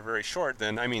they're very short,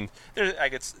 then I think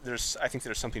there's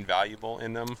something valuable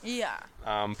in them. Yeah.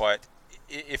 But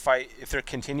if there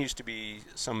continues to be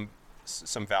some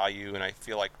value and I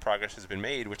feel like progress has been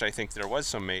made, which I think there was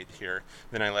some made here,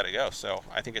 then I let it go. So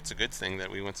I think it's a good thing that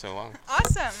we went so long.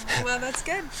 Awesome. Well, that's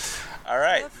good. All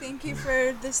right. Well, thank you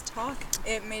for this talk.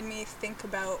 It made me think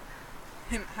about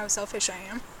how selfish I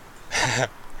am.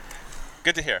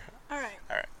 Good to hear.